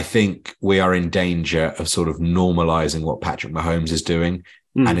I think we are in danger of sort of normalizing what Patrick Mahomes is doing.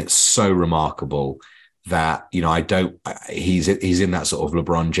 And it's so remarkable that, he's in that sort of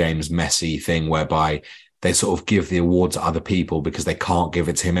LeBron James Messi thing whereby they sort of give the award to other people because they can't give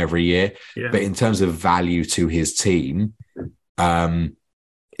it to him every year. Yeah. But in terms of value to his team, if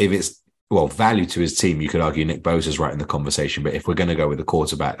it's value to his team, you could argue Nick Bosa's right in the conversation. But if we're going to go with the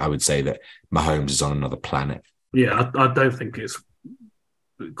quarterback, I would say that Mahomes is on another planet. Yeah, I don't think it's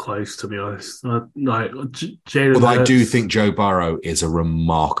close, to be honest. Although I do think Joe Burrow is a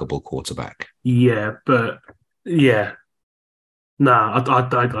remarkable quarterback. Yeah, but yeah. Nah, I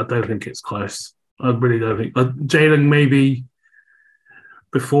don't think it's close. I really don't think. Jalen maybe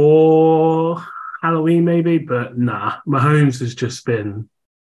before Halloween, maybe, but nah. Mahomes has just been,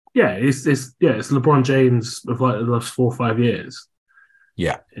 it's LeBron James of like the last 4 or 5 years.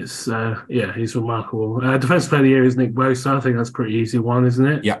 Yeah, it's he's remarkable. Defensive player of the year is Nick Bosa. I think that's a pretty easy one, isn't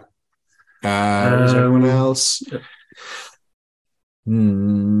it? Yeah. Is there anyone else?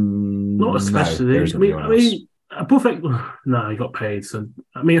 Not especially. No, I mean, perfect. No, he got paid. So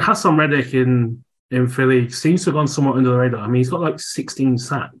I mean, Hassan Reddick in Philly seems to have gone somewhat under the radar. I mean, he's got like 16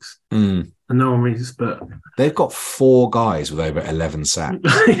 sacks, and no one reads. But they've got 4 guys with over 11 sacks.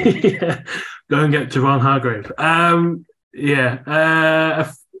 Yeah, go and get Javon Hargrave. I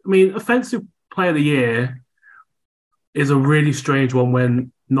mean, offensive player of the year is a really strange one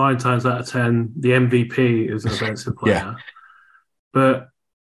when 9 times out of 10 the MVP is an offensive player. Yeah. But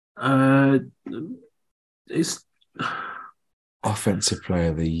it's offensive player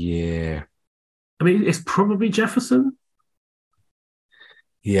of the year. I mean, it's probably Jefferson.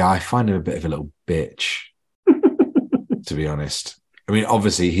 Yeah, I find him a bit of a little bitch, to be honest. I mean,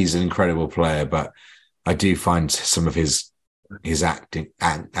 obviously he's an incredible player, but I do find some of his acting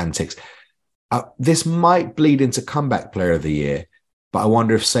antics. This might bleed into comeback player of the year, but I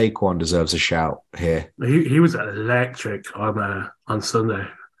wonder if Saquon deserves a shout here. He was electric on Sunday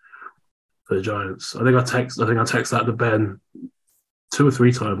for the Giants. I think I texted that to Ben 2 or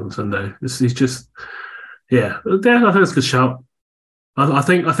 3 times on Sunday. He's just, I think it's a good shout. I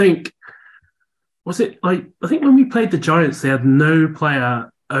think was it like, I think when we played the Giants, they had no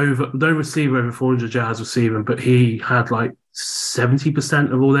receiver over 400 yards receiving, but he had like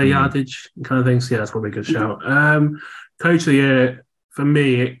 70% of all their yardage kind of thing. So that's probably a good shout. Coach of the year for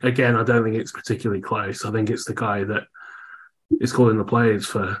me, again, I don't think it's particularly close. I think it's the guy that is calling the plays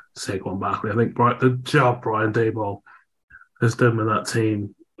for Saquon Barkley. I think the job Brian Daboll has done with that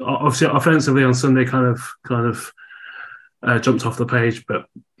team, obviously offensively on Sunday, kind of jumped off the page. But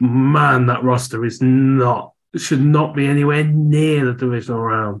man, that roster should not be anywhere near the divisional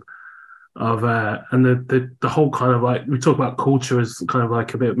round of and the whole kind of like, we talk about culture as kind of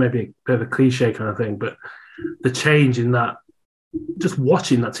like maybe a bit of a cliche kind of thing, but the change in that, just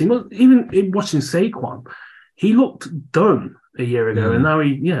watching that team, even watching Saquon, he looked done a year ago, and now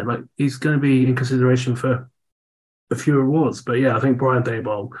he's going to be in consideration for a few awards. But I think Brian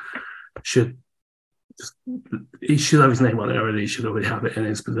Daboll should have his name on it already. He should already have it in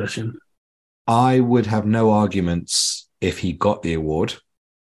his possession. I would have no arguments if he got the award,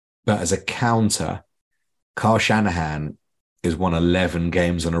 but as a counter, Kyle Shanahan has won 11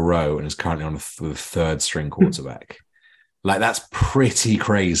 games in a row and is currently on the 3rd string quarterback. Like, that's pretty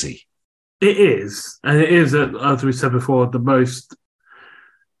crazy. It is. And it is, as we said before, the most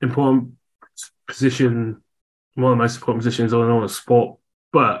important position, one of the most important positions in all of sport.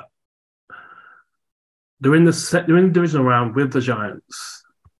 But they're in the divisional round with the Giants.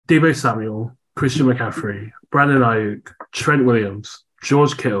 Deebo Samuel, Christian McCaffrey, Brandon Ayuk, Trent Williams,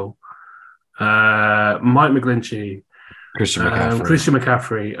 George Kittle, Mike McGlinchey, Christian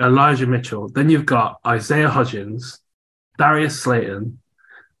McCaffrey, Elijah Mitchell. Then you've got Isaiah Hodgins, Darius Slayton,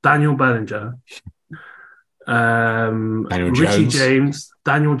 Daniel Bellinger, Richie James,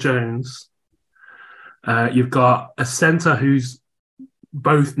 Daniel Jones. You've got a center whose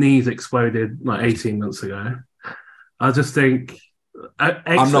both knees exploded like 18 months ago. I just think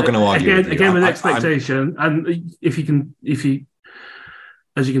I'm not going to argue again with expectation. And if you,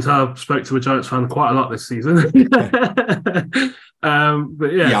 as you can tell, I've spoke to a Giants fan quite a lot this season. But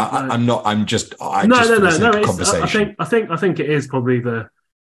I'm not. I'm just. Conversation. I think it is probably the.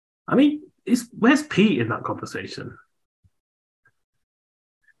 I mean, where's Pete in that conversation?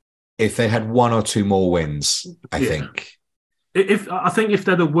 If they had 1 or 2 more wins, I think. If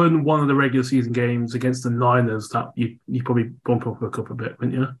they'd have won one of the regular season games against the Niners, that you probably bump up a bit,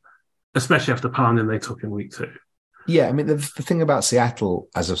 wouldn't you? Especially after pounding they took in week 2. Yeah, I mean, the thing about Seattle,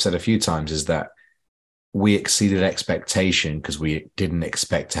 as I've said a few times, is that we exceeded expectation because we didn't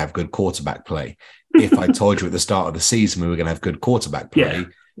expect to have good quarterback play. If I told you at the start of the season we were going to have good quarterback play,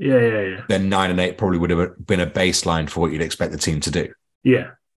 then 9-8 probably would have been a baseline for what you'd expect the team to do.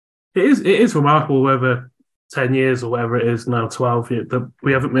 Yeah, it is remarkable whether 10 years or whatever it is now, 12 years,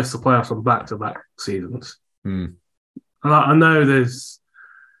 we haven't missed the playoffs on back-to-back seasons. Mm. I know there's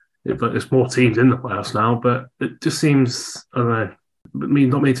more teams in the playoffs now, but it just seems, I don't know,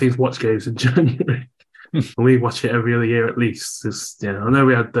 not many teams watch games in January. And we watch it every other year at least. I know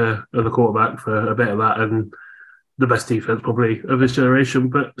we had the other quarterback for a bit of that and the best defense probably of this generation,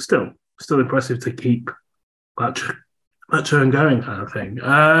 but still impressive to keep that churn going kind of thing.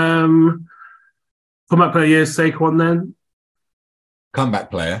 Comeback player year, Saquon then? Comeback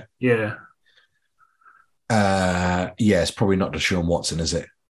player? Yeah. It's probably not Deshaun Watson, is it?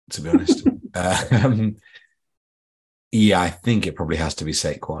 To be honest. I think it probably has to be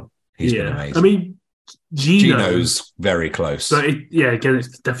Saquon. He's been amazing. I mean, Geno's very close. So again,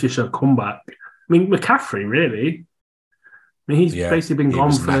 it's the definition of comeback. I mean, McCaffrey, really. I mean, he's basically been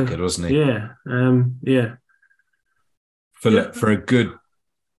gone for knackered, wasn't he? Yeah. For a good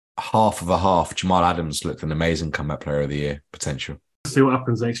half of a half, Jamal Adams looked an amazing comeback player of the year potential. See what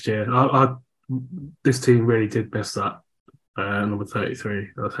happens next year. This team really did miss that number 33,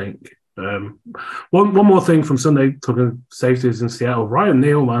 I think. One more thing from Sunday, talking safeties in Seattle. Ryan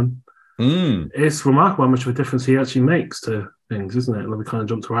Neal, man. It's remarkable how much of a difference he actually makes to things, isn't it? And we kind of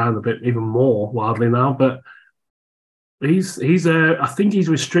jumped around a bit even more wildly now, but he's I think he's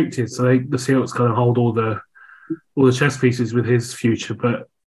restricted, so the Seahawks kind of hold all the chess pieces with his future. But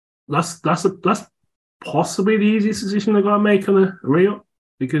that's possibly the easiest decision they're going to make on a re-up,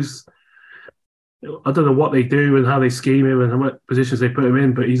 because I don't know what they do and how they scheme him and what positions they put him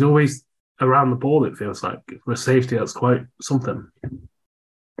in, but he's always around the ball, it feels like. For a safety, that's quite something.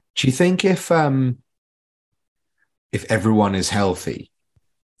 Do you think if everyone is healthy,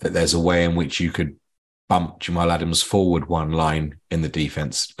 that there's a way in which you could bump Jamal Adams forward one line in the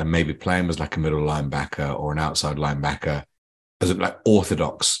defense and maybe play him as like a middle linebacker or an outside linebacker, as like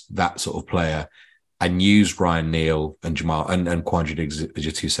orthodox, that sort of player, and use Ryan Neal and Jamal and Quandre Diggs as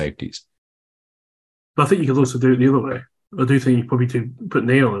your two safeties? But I think you could also do it the other way. I do think you probably do put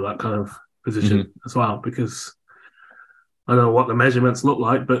Neal in that kind of position as well, because I don't know what the measurements look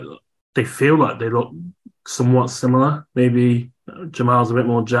like, but they feel like they look somewhat similar. Maybe Jamal's a bit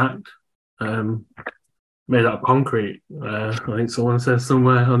more jacked, made out of concrete. I think someone said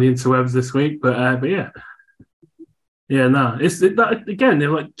somewhere on the interwebs this week. But yeah. That again.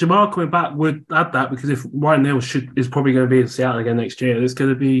 They're like, Jamal coming back would add that, because if Ryan Neal is probably going to be in Seattle again next year, there's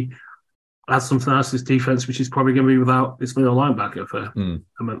going to add something else to this defense, which is probably going to be without its middle linebacker for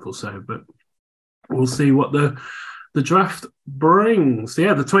a month or so. But we'll see what the draft brings.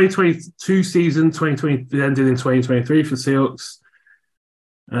 Yeah, the 2022 season, ended in 2023 for Seahawks.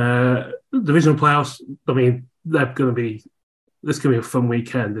 Divisional playoffs, I mean, this is going to be a fun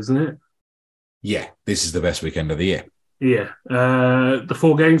weekend, isn't it? Yeah, this is the best weekend of the year. Yeah. The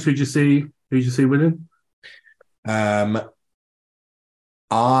 4 games, who'd you see winning?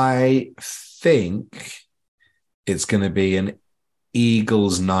 I think it's going to be an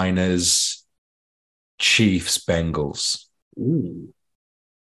Eagles, Niners, Chiefs, Bengals. Ooh.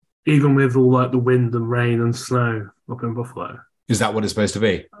 Even with all like the wind and rain and snow up in Buffalo. Is that what it's supposed to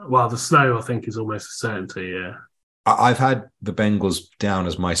be? Well, the snow, I think, is almost a certainty, yeah. I've had the Bengals down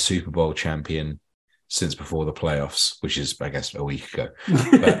as my Super Bowl champion since before the playoffs, which is, I guess, a week ago.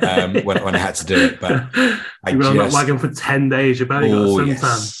 But, when I had to do it. But you were on that wagon for 10 days. You barely got a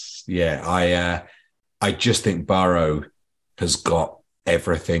suntan. Yeah, I just think Burrow has got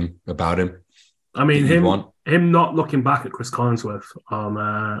everything about him. I mean, him not looking back at Chris Collinsworth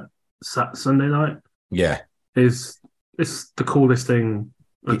on Sunday night. Yeah. It's the coolest thing.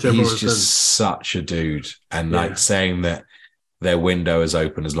 He's just such a dude. And like saying that their window is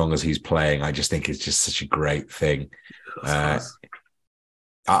open as long as he's playing, I just think it's just such a great thing. Nice.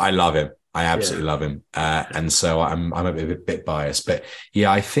 I love him. I absolutely love him. And so I'm a bit biased. But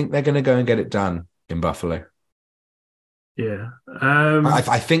yeah, I think they're going to go and get it done in Buffalo. Yeah.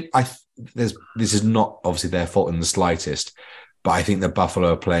 I think this is not obviously their fault in the slightest, but I think that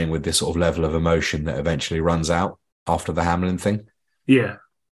Buffalo are playing with this sort of level of emotion that eventually runs out after the Hamlin thing. Yeah.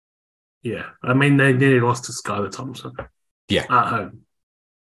 Yeah. I mean, they nearly lost to Skylar Thompson. Yeah. At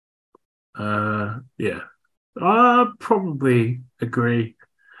home. Yeah. I probably agree.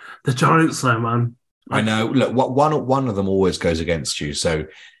 The Giants, though, man. I know. Look, one of them always goes against you, so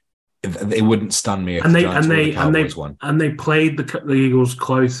it wouldn't stun me if the Giants or the Cowboys won. And they played the Eagles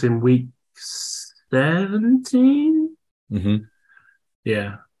close in week 17. Mm-hmm.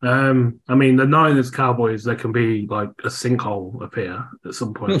 Yeah. I mean, the Niners Cowboys, there can be like a sinkhole appear at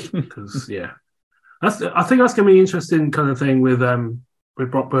some point because I think that's going to be an interesting kind of thing with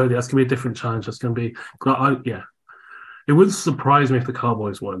Brock Purdy. That's going to be a different challenge. That's going to be it wouldn't surprise me if the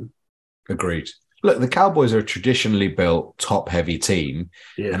Cowboys won. Agreed. Look, the Cowboys are a traditionally built, top-heavy team.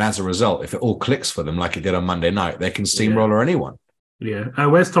 Yeah. And as a result, if it all clicks for them like it did on Monday night, they can steamroller anyone. Yeah.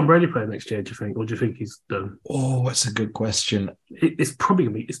 Where's Tom Brady playing next year, do you think? Or do you think he's done? Oh, that's a good question. It's probably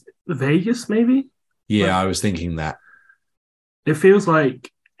going to be Vegas, maybe? Yeah, I was thinking that. It feels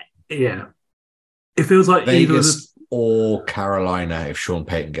like, It feels like Vegas or Carolina if Sean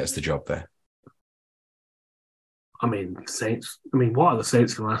Payton gets the job there. I mean, Saints. I mean, what are the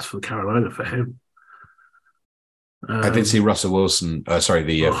Saints going to ask for Carolina for him? I did see Russell Wilson,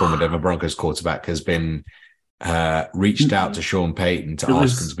 the former Denver Broncos quarterback, has been reached out to Sean Payton to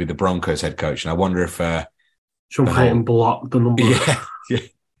ask him to be the Broncos head coach. And I wonder if Sean Payton blocked the number. Yeah.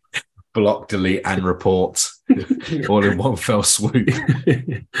 Block, delete, and report all in one fell swoop.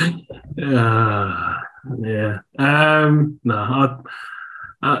 No,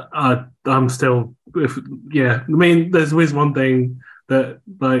 I'm still. I mean, there's always one thing that,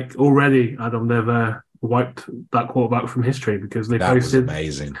 like, already I'd never wiped that quarterback from history because they posted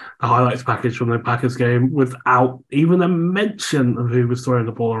amazing the highlights package from the Packers game without even a mention of who was throwing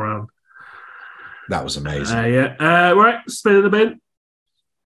the ball around. That was amazing. Right, spin in the bin.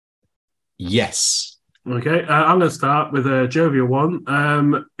 Yes. Okay, I'm going to start with a jovial one.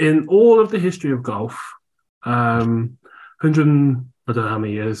 In all of the history of golf, 100, I don't know how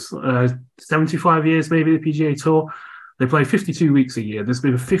many years, 75 years maybe, the PGA Tour, they play 52 weeks a year. There's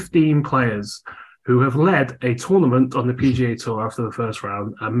been 15 players who have led a tournament on the PGA Tour after the first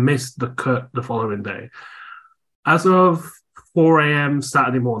round and missed the cut the following day. As of 4 a.m.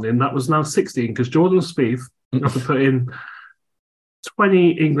 Saturday morning, that was now 16 because Jordan Spieth, after putting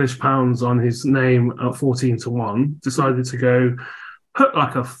 20 English pounds on his name at 14-1, decided to go put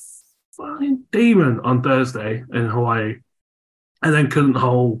like a fucking demon on Thursday in Hawaii and then couldn't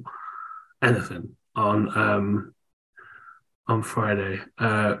hole anything on Friday.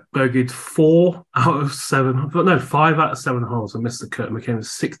 Bogeyed 5 out of 7 holes and missed the cut and became the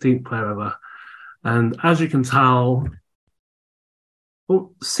 16th player ever. And as you can tell,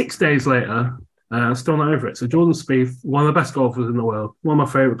 6 days later, still not over it. So Jordan Spieth, one of the best golfers in the world, one of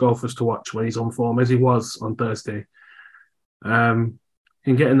my favourite golfers to watch when he's on form, as he was on Thursday, can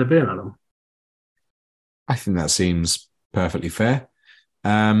get in the bin, Adam. I think that seems perfectly fair.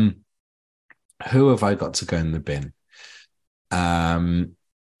 Who have I got to go in the bin?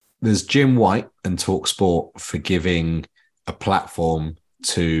 There's Jim White and TalkSport for giving a platform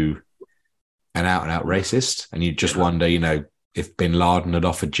to an out-and-out racist. And you just wonder, if Bin Laden had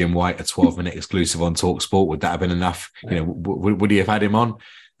offered Jim White a 12-minute exclusive on TalkSport, would that have been enough? Would he have had him on?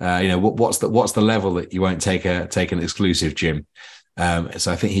 What's the level that you won't take an exclusive, Jim?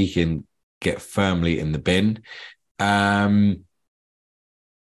 So I think he can get firmly in the bin. Am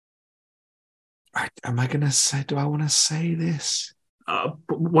I going to say? Do I want to say this?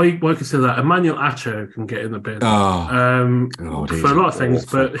 Why consider that? Emmanuel Acho can get in the bin. God, for a lot of things,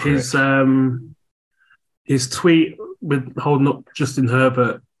 but his tweet with holding up Justin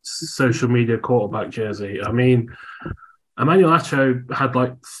Herbert's social media quarterback jersey. I mean, Emmanuel Acho had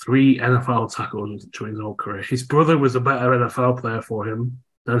like 3 NFL tackles during his whole career. His brother was a better NFL player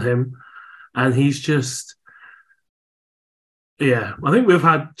than him. And he's just, I think we've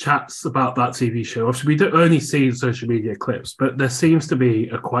had chats about that TV show. Obviously, we don't only see social media clips, but there seems to be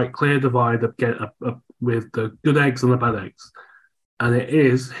a quite clear divide with the good eggs and the bad eggs. And it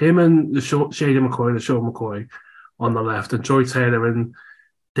is him and Shady McCoy, the Sean McCoy on the left, and Troy Taylor and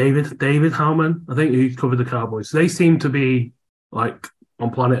David Howman, I think, who covered the Cowboys. They seem to be like on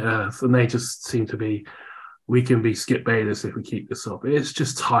planet Earth, and they just seem to be, we can be Skip Bayless if we keep this up. It's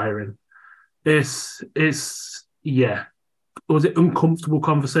just tiring. Was it uncomfortable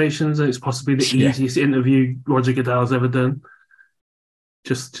conversations? And it's possibly the easiest interview Roger Goodell's ever done.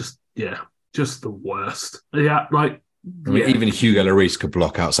 Just the worst. Even Hugo Lloris could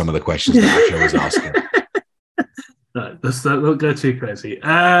block out some of the questions that Acho was asking. No, let's not go too crazy.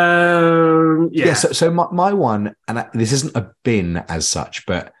 So my one, and this isn't a bin as such,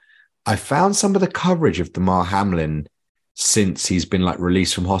 but I found some of the coverage of Damar Hamlin since he's been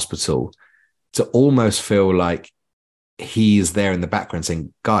released from hospital to almost feel like he's there in the background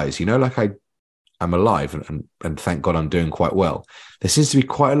saying, guys, I'm alive and thank God I'm doing quite well. There seems to be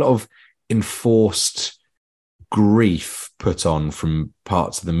quite a lot of enforced grief put on from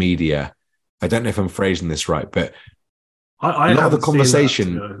parts of the media. I don't know if I'm phrasing this right, but a lot of the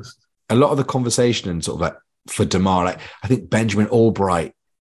conversation and sort of for Damar, I think Benjamin Albright,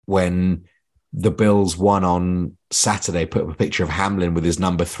 when the Bills won on Saturday, put up a picture of Hamlin with his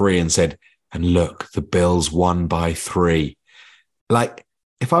number 3 and said, and look, the Bills won by 3.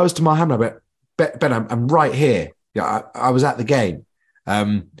 If I was Damar Hamlin, Ben, I'm right here. Yeah, I was at the game.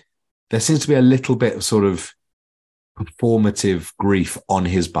 there seems to be a little bit of sort of performative grief on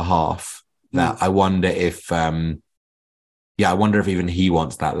his behalf that I wonder if, I wonder if even he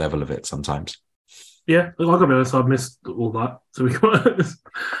wants that level of it sometimes. Yeah, I gotta be honest, I've missed all that. So I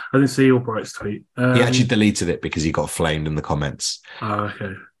didn't see Albright's tweet. He actually deleted it because he got flamed in the comments. Oh,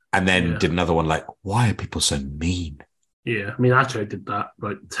 okay. And then did another one like, why are people so mean? Yeah, I mean, actually, I did that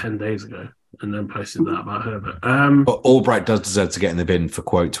like 10 days ago and then posted that about Herbert. But Albright does deserve to get in the bin for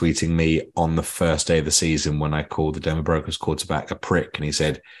quote tweeting me on the first day of the season when I called the Denver Broncos quarterback a prick, and he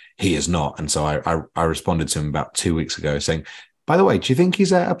said he is not. And so I responded to him about 2 weeks ago saying, by the way, do you think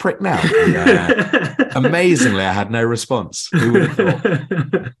he's a prick now? And, amazingly, I had no response. Who would have thought?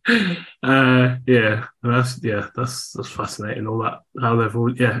 That's fascinating. All that, how they've all,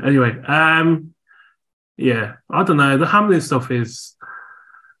 Anyway, I don't know. The Hamlin stuff is,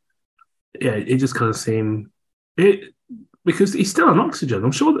 it just kind of seemed it because he's still on oxygen.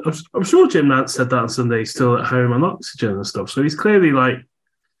 I'm sure Jim Nantz said that on Sunday. He's still at home on oxygen and stuff. So he's clearly like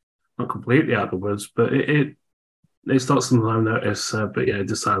not completely out of the woods, but it's not something I've noticed. But it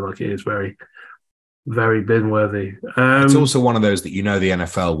just sounds like it is very, very bin-worthy. It's also one of those that the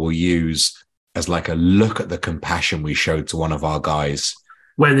NFL will use as like a look at the compassion we showed to one of our guys.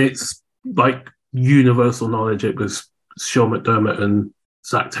 When it's like universal knowledge, it was Sean McDermott and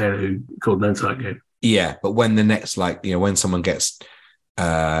Zach Taylor who called an end to that game. Yeah, but when the next, when someone gets,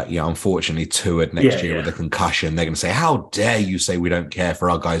 unfortunately toured next year with a concussion, they're going to say, how dare you say we don't care for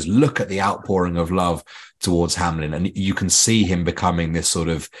our guys? Look at the outpouring of love towards Hamlin. And you can see him becoming this sort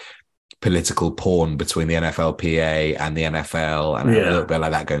of political pawn between the NFLPA and the NFL and a little bit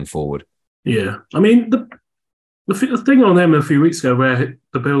like that going forward. Yeah. I mean, the thing on him a few weeks ago where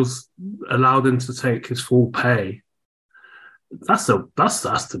the Bills allowed him to take his full pay, that's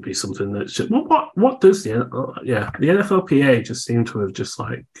has to be something that should. What does the NFLPA just seem to have just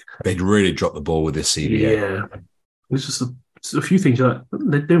like they'd really dropped the ball with this CBA. Yeah, it's just a few things you're like,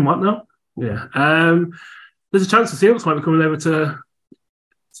 they're doing what now? Yeah, there's a chance the Seahawks might be coming over to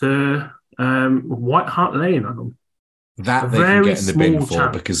White Hart Lane. Adam. That they can get in the bin for,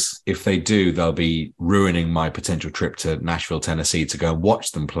 because if they do, they'll be ruining my potential trip to Nashville, Tennessee to go and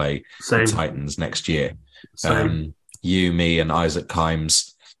watch them play the Titans next year. You, me, and Isaac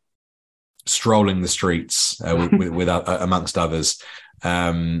Kimes strolling the streets with amongst others.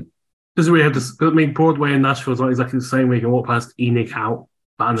 Because we have this, Broadway in Nashville is not exactly the same way you can walk past Enoch Out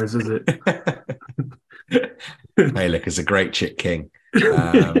banners, is it? Hey, look, it's a great chick king.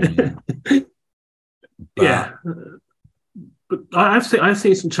 But I've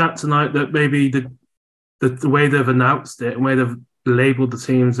seen some chat tonight that maybe the way they've announced it and way they've labelled the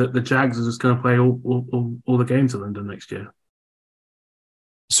teams that the Jags are just going to play all the games in London next year.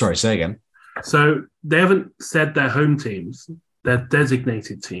 Sorry, say again. So they haven't said their home teams; they're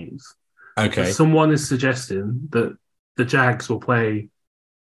designated teams. Okay. So someone is suggesting that the Jags will play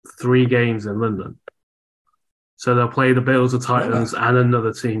 3 games in London. So they'll play the Bills, the Titans, and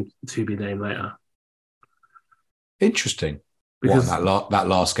another team to be named later. Interesting. Because that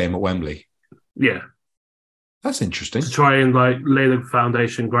last game at Wembley? Yeah. That's interesting. To try and lay the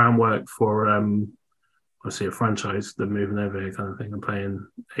foundation groundwork for a franchise that moving over here kind of thing and playing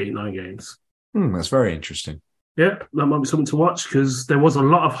 8-9 games. That's very interesting. Yeah, that might be something to watch because there was a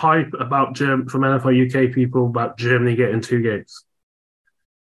lot of hype about from NFL UK people about Germany getting 2 games.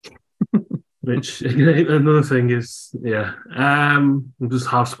 Which another thing is, I'm just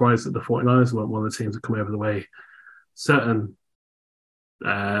half surprised that the 49ers weren't one of the teams that come over the way. Certain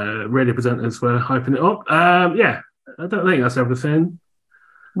radio presenters were hyping it up. I don't think that's everything.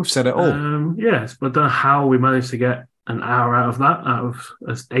 We've said it all. Yes, but I don't know how we managed to get an hour out of that, out of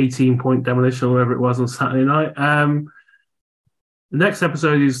an 18-point demolition or whatever it was on Saturday night. The next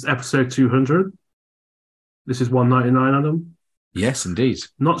episode is episode 200. This is 199, Adam. Yes, indeed.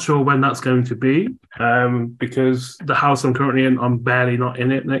 Not sure when that's going to be because the house I'm currently in, I'm barely not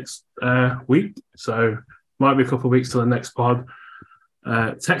in it next week. So might be a couple of weeks till the next pod.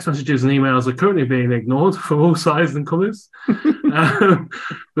 Text messages and emails are currently being ignored for all sizes and colours. But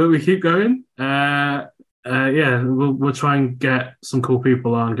we keep going. We'll try and get some cool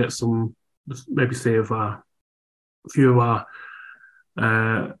people on, get some, maybe see if a few of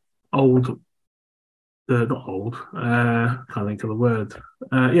our old, not old, can't think of the word.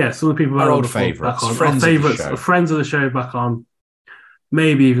 Some of the people our old favourites, friends of the show back on.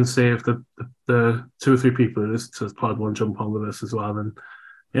 Maybe even see if the 2 or 3 people who listen to this pod want to jump on with us as well. And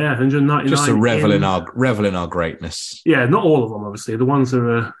 199. Just to revel in our greatness. Yeah, not all of them, obviously. The ones that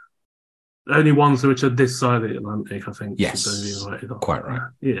are only ones which are this side of the Atlantic, I think. Yes, quite right.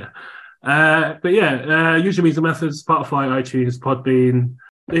 Usually means the methods: Spotify, iTunes, Podbean,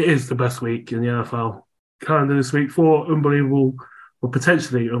 it is the best week in the NFL calendar this week. 4 unbelievable, or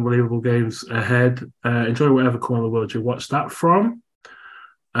potentially unbelievable games ahead. Enjoy whatever corner of the world you watch that from.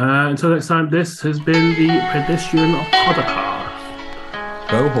 Until next time, this has been the Pedestrian Podcast.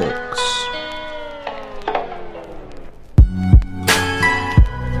 Go Hawks.